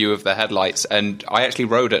view of the headlights. And I actually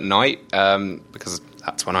rode at night because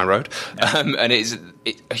that's when I rode. Yeah. And it's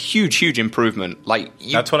a huge improvement.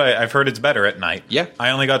 That's what I've heard. It's better at night. Yeah. I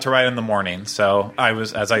only got to ride in the morning. So I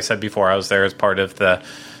was, as I said before, I was there as part of the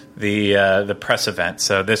press event.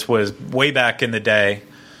 So this was way back in the day.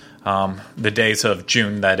 The days of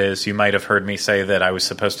June, that is. You might have heard me say that I was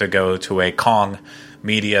supposed to go to a Kong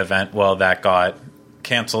media event. Well, that got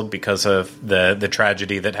canceled because of the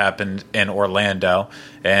tragedy that happened in Orlando,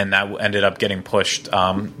 and that ended up getting pushed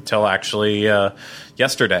till actually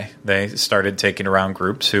yesterday. They started taking around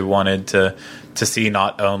groups who wanted to see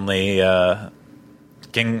not only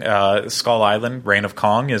King Skull Island, Reign of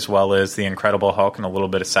Kong, as well as the Incredible Hulk and a little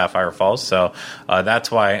bit of Sapphire Falls. So that's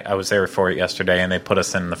why I was there for it yesterday, and they put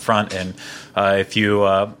us in the front. And if you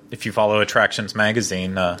follow Attractions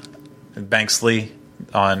Magazine, Banksley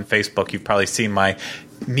on Facebook, you've probably seen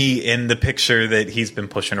me in the picture that he's been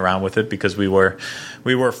pushing around with it, because we were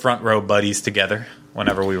front row buddies together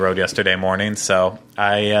whenever we rode yesterday morning. So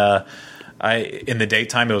I in the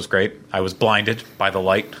daytime, it was great. I was blinded by the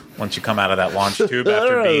light once you come out of that launch tube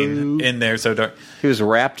after being in there so dark. He was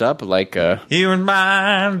wrapped up like a... He was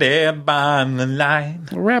blinded by the light.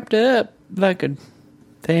 Wrapped up like a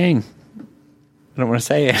thing. I don't want to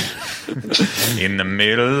say it. In the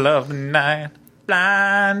middle of the night,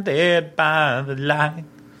 blinded by the light.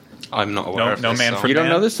 I'm not aware of no this Man song. for You don't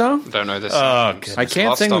Man? know this song? Don't know this Oh, song. goodness. I It's can't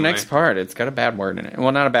lost sing the on me. next part. It's got a bad word in it.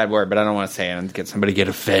 Well, not a bad word, but I don't want to say it and get somebody get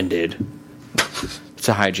offended. It's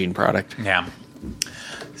a hygiene product. Yeah.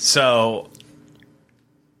 So,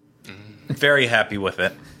 very happy with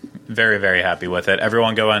it. Very, very happy with it.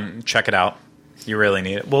 Everyone go and check it out. You really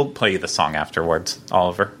need it. We'll play you the song afterwards,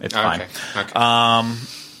 Oliver. It's fine. Okay.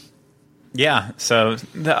 Yeah, so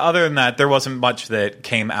other than that, there wasn't much that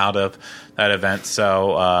came out of that event.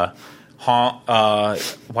 So,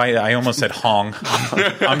 why I almost said Hong.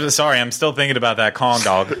 I'm just sorry. I'm still thinking about that Kong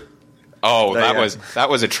dog. Oh, that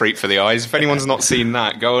was a treat for the eyes. If anyone's not seen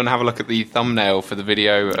that, go and have a look at the thumbnail for the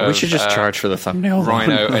video. We should just charge for the thumbnail.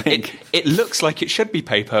 Rhino. It looks like it should be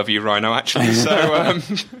pay-per-view Rhino, actually. So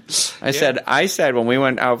I said when we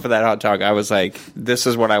went out for that hot dog, I was like, "This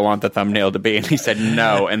is what I want the thumbnail to be," and he said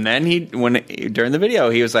no. And then during the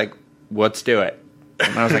video, he was like, "Let's do it,"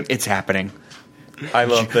 and I was like, "It's happening." I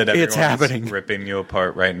love that It's happening. ripping you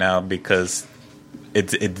apart right now because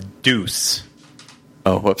it's Deuce.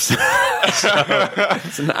 Oh, whoops.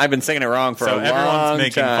 I've been singing it wrong for a long time. So everyone's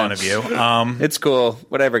making fun of you. It's cool.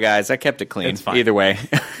 Whatever, guys. I kept it clean. It's fine. Either way.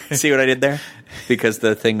 See what I did there? Because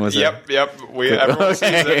the thing was... Yep. Everyone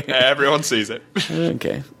sees it. Everyone sees it.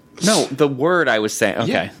 Okay. No, the word I was saying.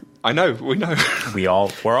 Okay. Yeah, I know. We know.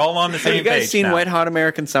 We're all on the same Have you guys page seen now. Wet Hot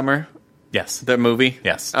American Summer? Yes. The movie?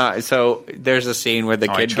 Yes. So there's a scene where the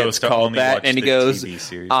I kid chose gets to called only that, watch and he the goes, TV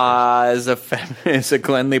series as a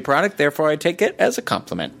cleanly product, therefore I take it as a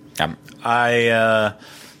compliment.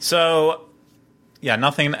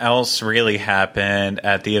 Nothing else really happened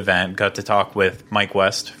at the event. Got to talk with Mike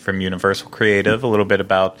West from Universal Creative a little bit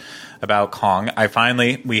about Kong.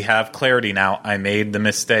 We have clarity now. I made the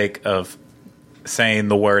mistake of saying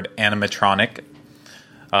the word animatronic.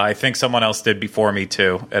 I think someone else did before me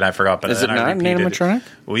too, and I forgot. But Is it then not I an repeated animatronic? it.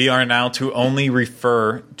 We are now to only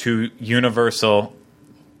refer to Universal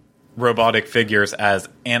robotic figures as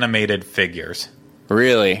animated figures.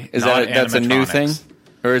 Really? That's a new thing? Animatronics.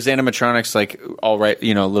 Or is animatronics like all right,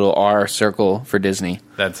 little R circle for Disney?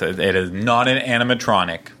 It is not an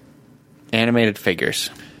animatronic. Animated figures.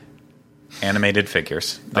 Animated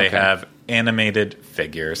figures. They Okay. have animated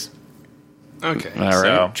figures. Okay. All right.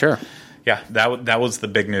 So- Sure. Yeah, that was the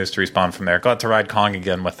big news to respond from there. Got to ride Kong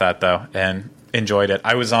again with that though, and enjoyed it.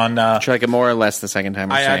 I was on. Did you like it more or less the second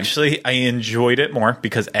time? I enjoyed it more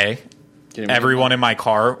because everyone in my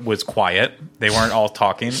car was quiet. They weren't all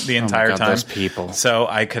talking the entire God, time. those people. So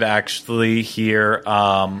I could actually hear.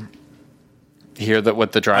 Hear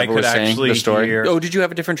what the driver was saying, the story. hear- Oh, did you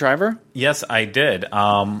have a different driver? Yes, I did.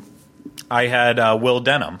 I had Will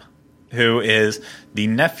Denham, who is the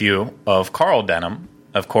nephew of Carl Denham,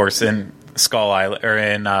 of course, in Skull Island or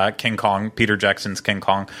in King Kong, Peter Jackson's King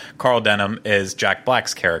Kong. Carl Denham is Jack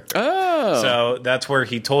Black's character. Oh, So that's where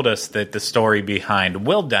he told us that the story behind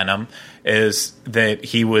Will Denham is that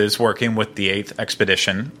he was working with the 8th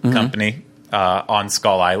Expedition Company on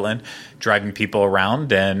Skull Island, driving people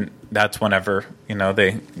around, and that's whenever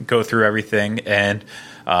they go through everything. And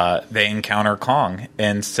they encounter Kong.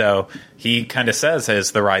 And so he kind of says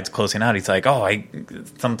as the ride's closing out, he's like,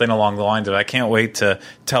 something along the lines of, I can't wait to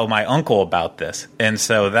tell my uncle about this. And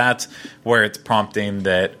so that's where it's prompting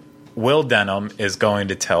that Will Denham is going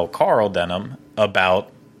to tell Carl Denham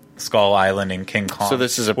about Skull Island and King Kong. So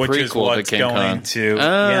this is a which is prequel what's to King going Kong.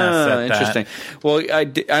 to Interesting. Well, I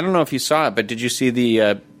don't know if you saw it, but did you see the?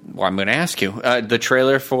 I'm going to ask you the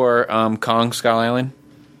trailer for Kong Skull Island.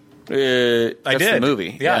 I That's did. the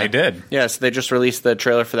movie. Yeah, I did. Yeah, so they just released the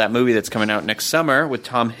trailer for that movie that's coming out next summer with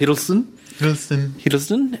Tom Hiddleston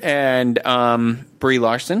and Brie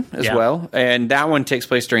Larson as well. And that one takes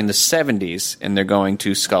place during the 70s, and they're going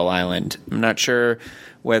to Skull Island. I'm not sure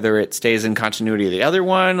whether it stays in continuity of the other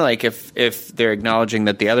one, like if they're acknowledging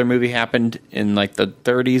that the other movie happened in like the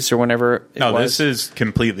 30s or whenever it was. This is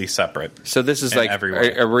completely separate. So this is like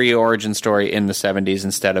a re-origin story in the 70s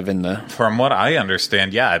instead of in the... From what I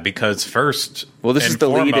understand, yeah, because first... Well, this is the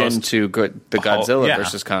lead-in to the Godzilla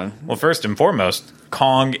versus Kong. Well, first and foremost,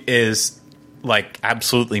 Kong is like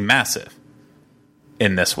absolutely massive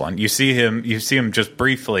in this one. You see him just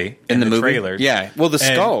briefly in the movie? trailer. Yeah. Well, the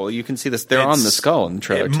skull, you can see this. They're on the skull in the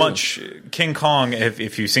trailer too. King Kong,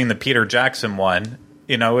 if you've seen the Peter Jackson one,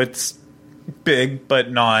 it's big,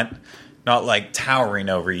 but not like towering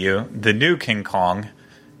over you. The new King Kong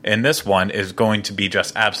in this one is going to be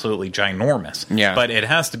just absolutely ginormous. Yeah. But it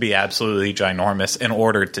has to be absolutely ginormous in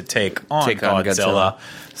order to take on Godzilla.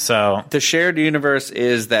 So the shared universe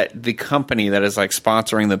is that the company that is like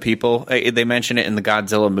sponsoring the people, they mention it in the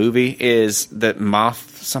Godzilla movie, is that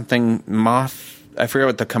Moth. I forget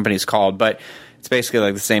what the company's called, but it's basically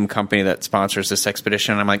like the same company that sponsors this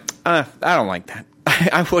expedition. I'm like, I don't like that.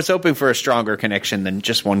 I was hoping for a stronger connection than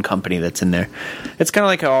just one company that's in there. It's kind of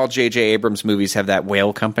like how all J.J. Abrams movies have that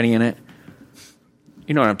whale company in it.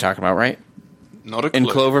 You know what I'm talking about, right? Not a clue. In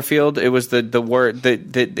Cloverfield, it was the word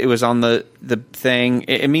that it was on the thing.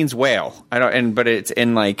 It means whale. But it's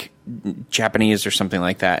in like Japanese or something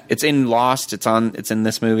like that. It's in Lost. It's in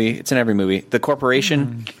this movie. It's in every movie. The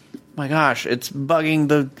corporation. My gosh, it's bugging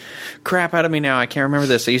the crap out of me now. I can't remember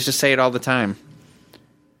this. I used to say it all the time.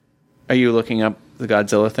 Are you looking up the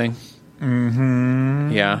Godzilla thing?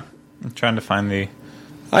 Mm-hmm. Yeah. I'm trying to find the...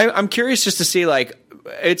 I'm curious just to see, like,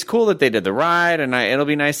 it's cool that they did the ride, and it'll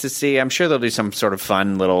be nice to see. I'm sure there'll be some sort of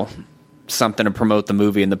fun little something to promote the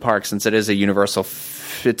movie in the park, since it is a Universal...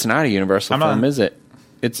 It's not a Universal film, is it?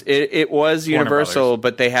 It was Universal,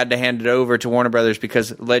 but they had to hand it over to Warner Brothers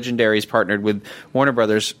because Legendary's partnered with Warner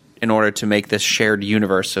Brothers in order to make this shared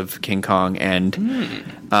universe of King Kong and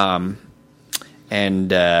Godzilla.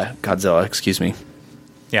 Excuse me.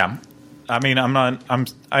 Yeah, I mean,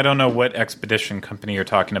 I don't know what expedition company you're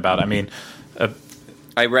talking about. I mean,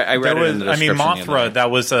 I read it in the description. Mothra.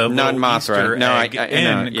 That was a not little Mothra. Easter egg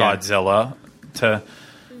in Godzilla. The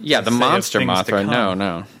monster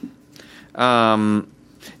Mothra. No.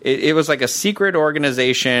 It was like a secret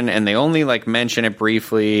organization, and they only like mention it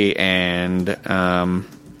briefly. And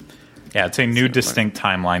it's a new distinct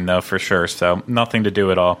timeline, though, for sure. So nothing to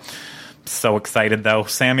do at all. So excited, though.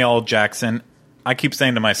 Samuel L. Jackson. I keep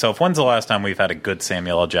saying to myself, when's the last time we've had a good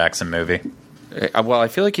Samuel L. Jackson movie? Well, I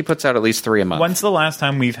feel like he puts out at least 3 a month. When's the last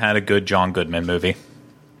time we've had a good John Goodman movie?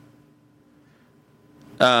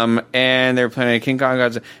 And they're planning a King Kong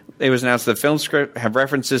Godzilla. It was announced the film script have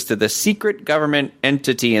references to the secret government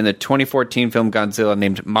entity in the 2014 film Godzilla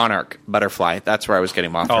named Monarch Butterfly. That's where I was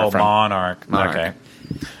getting Mothra from. Monarch.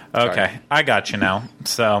 Okay. I got you now.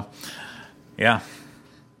 So, yeah.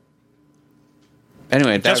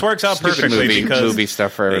 Anyway, that just works out perfectly because movie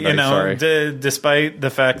stuff for everybody. Despite the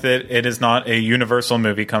fact that it is not a Universal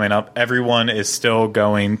movie coming up, everyone is still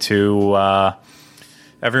going to.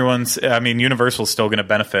 Universal's still going to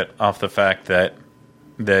benefit off the fact that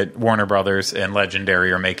Warner Brothers and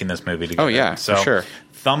Legendary are making this movie together. Oh yeah, so for sure.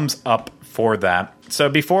 Thumbs up for that. So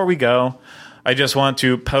before we go, I just want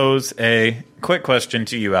to pose a quick question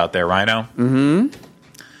to you out there, Rhino.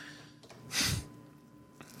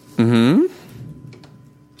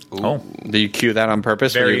 Oh, did you cue that on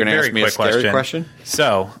purpose? Very, or you're going to ask me a scary question?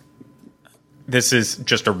 So, this is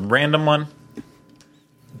just a random one.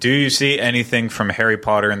 Do you see anything from Harry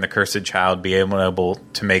Potter and the Cursed Child being able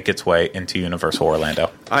to make its way into Universal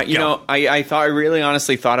Orlando? I really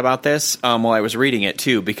honestly thought about this while I was reading it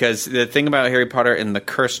too, because the thing about Harry Potter and the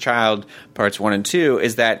Cursed Child parts 1 and 2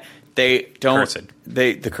 is that they don't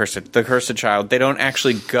the Cursed Child, they don't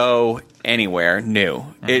actually go anywhere new.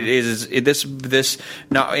 It is this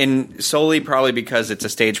not in solely probably because it's a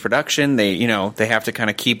stage production. They have to kind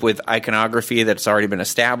of keep with iconography that's already been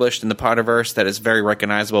established in the Potterverse that is very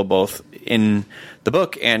recognizable both in the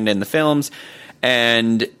book and in the films.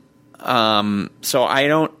 And So I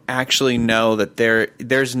don't actually know that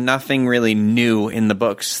there's nothing really new in the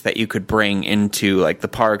books that you could bring into like the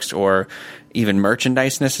parks or even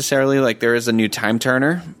merchandise necessarily. Like there is a new time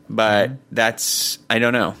turner, but that's, I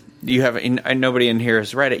don't know. Nobody in here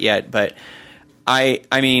has read it yet, but I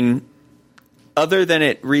mean, other than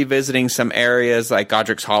it revisiting some areas like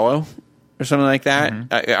Godric's Hollow or something like that,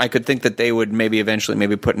 I could think that they would maybe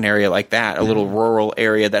eventually put an area like that, a little rural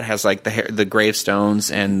area that has like the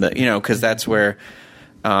gravestones and because that's where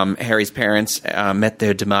Harry's parents met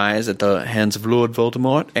their demise at the hands of Lord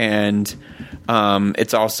Voldemort, and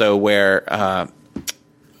it's also where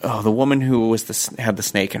the woman who had the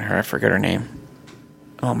snake in her, I forget her name.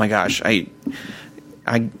 Oh my gosh, I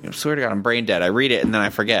swear to God, I'm brain dead. I read it and then I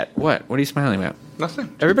forget. What are you smiling about?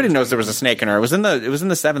 Nothing. Everybody knows there was a snake in her. It was in the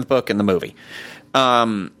 7th book in the movie.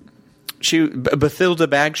 Bathilda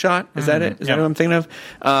Bagshot, is that it? Is that what I'm thinking of?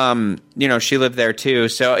 She lived there too.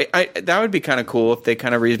 So that would be kind of cool if they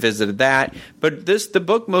kind of revisited that. But the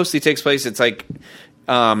book mostly takes place. It's like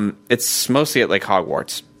it's mostly at like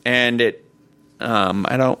Hogwarts, and it.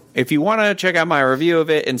 If you want to check out my review of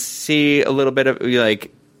it and see a little bit of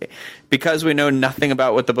like. Because we know nothing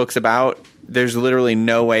about what the book's about, there's literally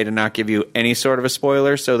no way to not give you any sort of a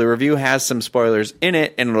spoiler. So the review has some spoilers in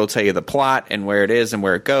it, and it'll tell you the plot and where it is and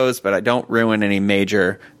where it goes, but I don't ruin any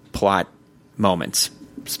major plot moments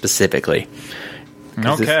specifically.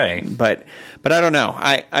 Okay. But I don't know.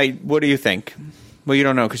 What do you think? Well, you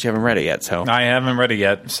don't know because you haven't read it yet. So I haven't read it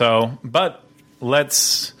yet. So, but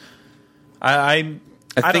let's.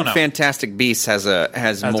 I think Fantastic Beasts has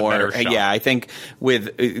more. Yeah, I think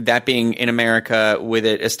with that being in America, with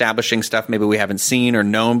it establishing stuff maybe we haven't seen or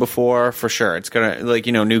known before, for sure, it's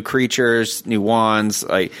gonna new creatures, new wands,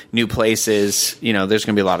 like new places. There's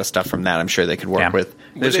gonna be a lot of stuff from that. I'm sure they could work with.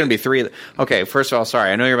 There's going to be 3. Okay, first of all,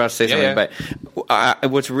 sorry, I know you're about to say something, but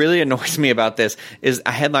what's really annoys me about this is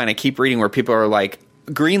a headline I keep reading where people are like.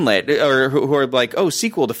 Greenlit, or who are like,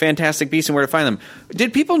 sequel to Fantastic Beasts and where to find them.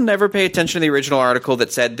 Did people never pay attention to the original article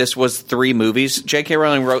that said this was 3 movies? J.K.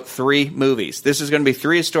 Rowling wrote 3 movies. This is going to be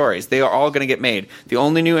 3 stories. They are all going to get made. The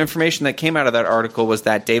only new information that came out of that article was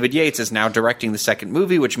that David Yates is now directing the 2nd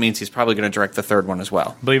movie, which means he's probably going to direct the 3rd one as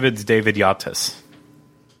well. I believe it's David Yates.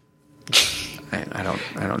 I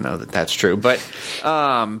don't know that that's true, but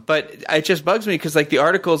it just bugs me because like the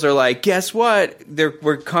articles are like, guess what?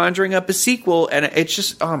 We're conjuring up a sequel, and it's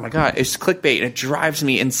just, oh my God, it's clickbait, and it drives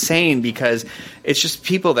me insane because it's just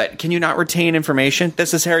people that, can you not retain information?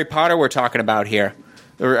 This is Harry Potter we're talking about here,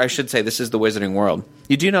 or I should say, this is the Wizarding World.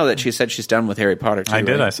 You do know that she said she's done with Harry Potter too? I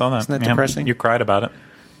did. Right? I saw that. Isn't that depressing? You cried about it.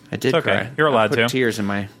 I did cry. You're allowed I put to. Tears in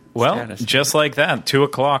my. Well, status. just like that,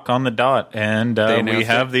 2:00 on the dot, and we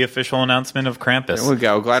have the official announcement of Krampus. There we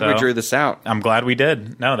go. Glad we drew this out. I'm glad we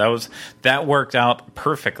did. No, that worked out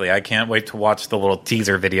perfectly. I can't wait to watch the little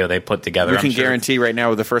teaser video they put together. We can guarantee right now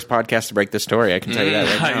with the first podcast to break this story. I can tell you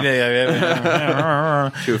that right now.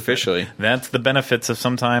 Too officially. That's the benefits of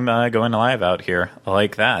sometime going live out here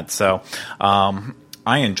like that. So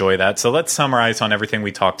I enjoy that. So let's summarize on everything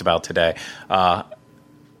we talked about today.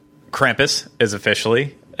 Krampus is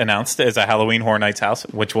officially announced as a Halloween Horror Nights house,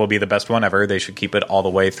 which will be the best one ever. They should keep it all the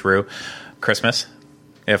way through Christmas.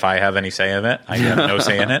 If I have any say in it, I have no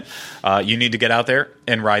say in it. You need to get out there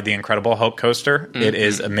and ride the Incredible Hulk coaster. Mm-hmm. It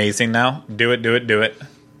is amazing now. Do it.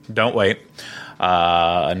 Don't wait.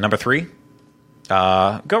 Number 3,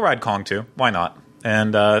 go ride Kong 2. Why not?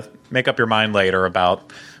 And make up your mind later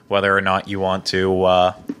about whether or not you want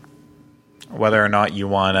to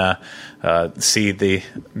see the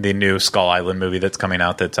new Skull Island movie that's coming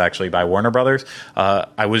out that's actually by Warner Brothers.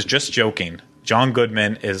 I was just joking. John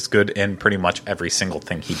Goodman is good in pretty much every single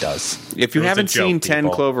thing he does. If you haven't seen 10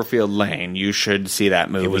 Cloverfield Lane, you should see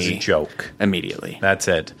that movie. It was a joke. Immediately. That's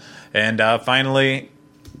it. And finally,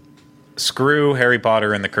 screw Harry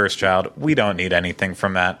Potter and the Cursed Child. We don't need anything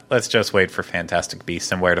from that. Let's just wait for Fantastic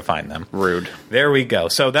Beasts and where to find them. Rude. There we go.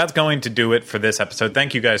 So that's going to do it for this episode.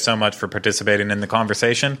 Thank you guys so much for participating in the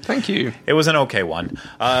conversation. Thank you. It was an okay one.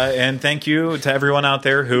 And thank you to everyone out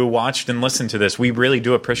there who watched and listened to this. We really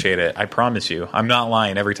do appreciate it. I promise you. I'm not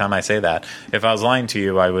lying every time I say that. If I was lying to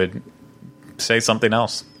you, I would say something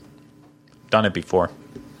else. Done it before.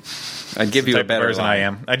 I'd give you a better person lie. I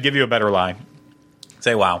am. I'd give you a better lie.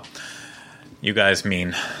 Say, wow. You guys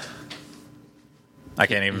mean. I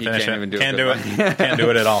can't even finish it. Can't do it. Can't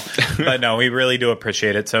do it at all. But no, we really do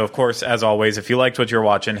appreciate it. So, of course, as always, if you liked what you're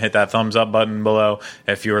watching, hit that thumbs up button below.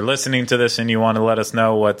 If you're listening to this and you want to let us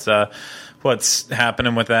know what what's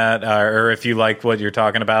happening with that, or if you like what you're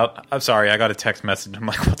talking about. I'm sorry, I got a text message. I'm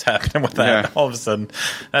like, what's happening with that? Yeah. All of a sudden,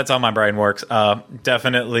 that's how my brain works.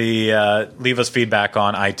 Definitely leave us feedback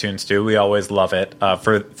on iTunes too. We always love it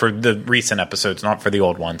for the recent episodes, not for the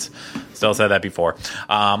old ones. Still said that before.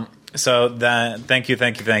 So thank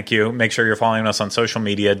you. Make sure you're following us on social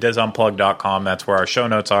media, disunplug.com. That's where our show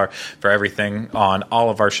notes are for everything on all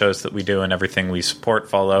of our shows that we do and everything we support,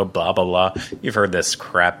 follow, blah, blah, blah. You've heard this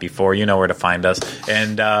crap before. You know where to find us.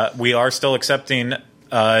 And we are still accepting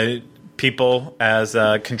people as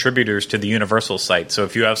contributors to the Universal site. So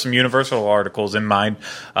if you have some Universal articles in mind,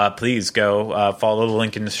 please go follow the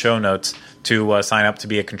link in the show notes to sign up to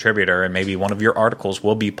be a contributor, and maybe one of your articles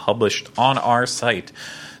will be published on our site.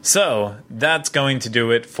 So that's going to do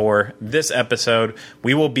it for this episode.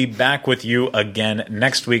 We will be back with you again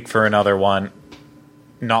next week for another one.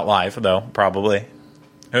 Not live, though, probably.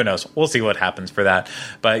 Who knows? We'll see what happens for that.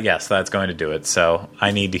 But yes, that's going to do it. So I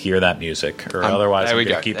need to hear that music, or otherwise I'm going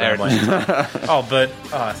to keep it playing. Oh, but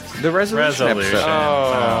the resolution episode.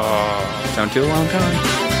 Oh. Sound too long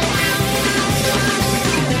time.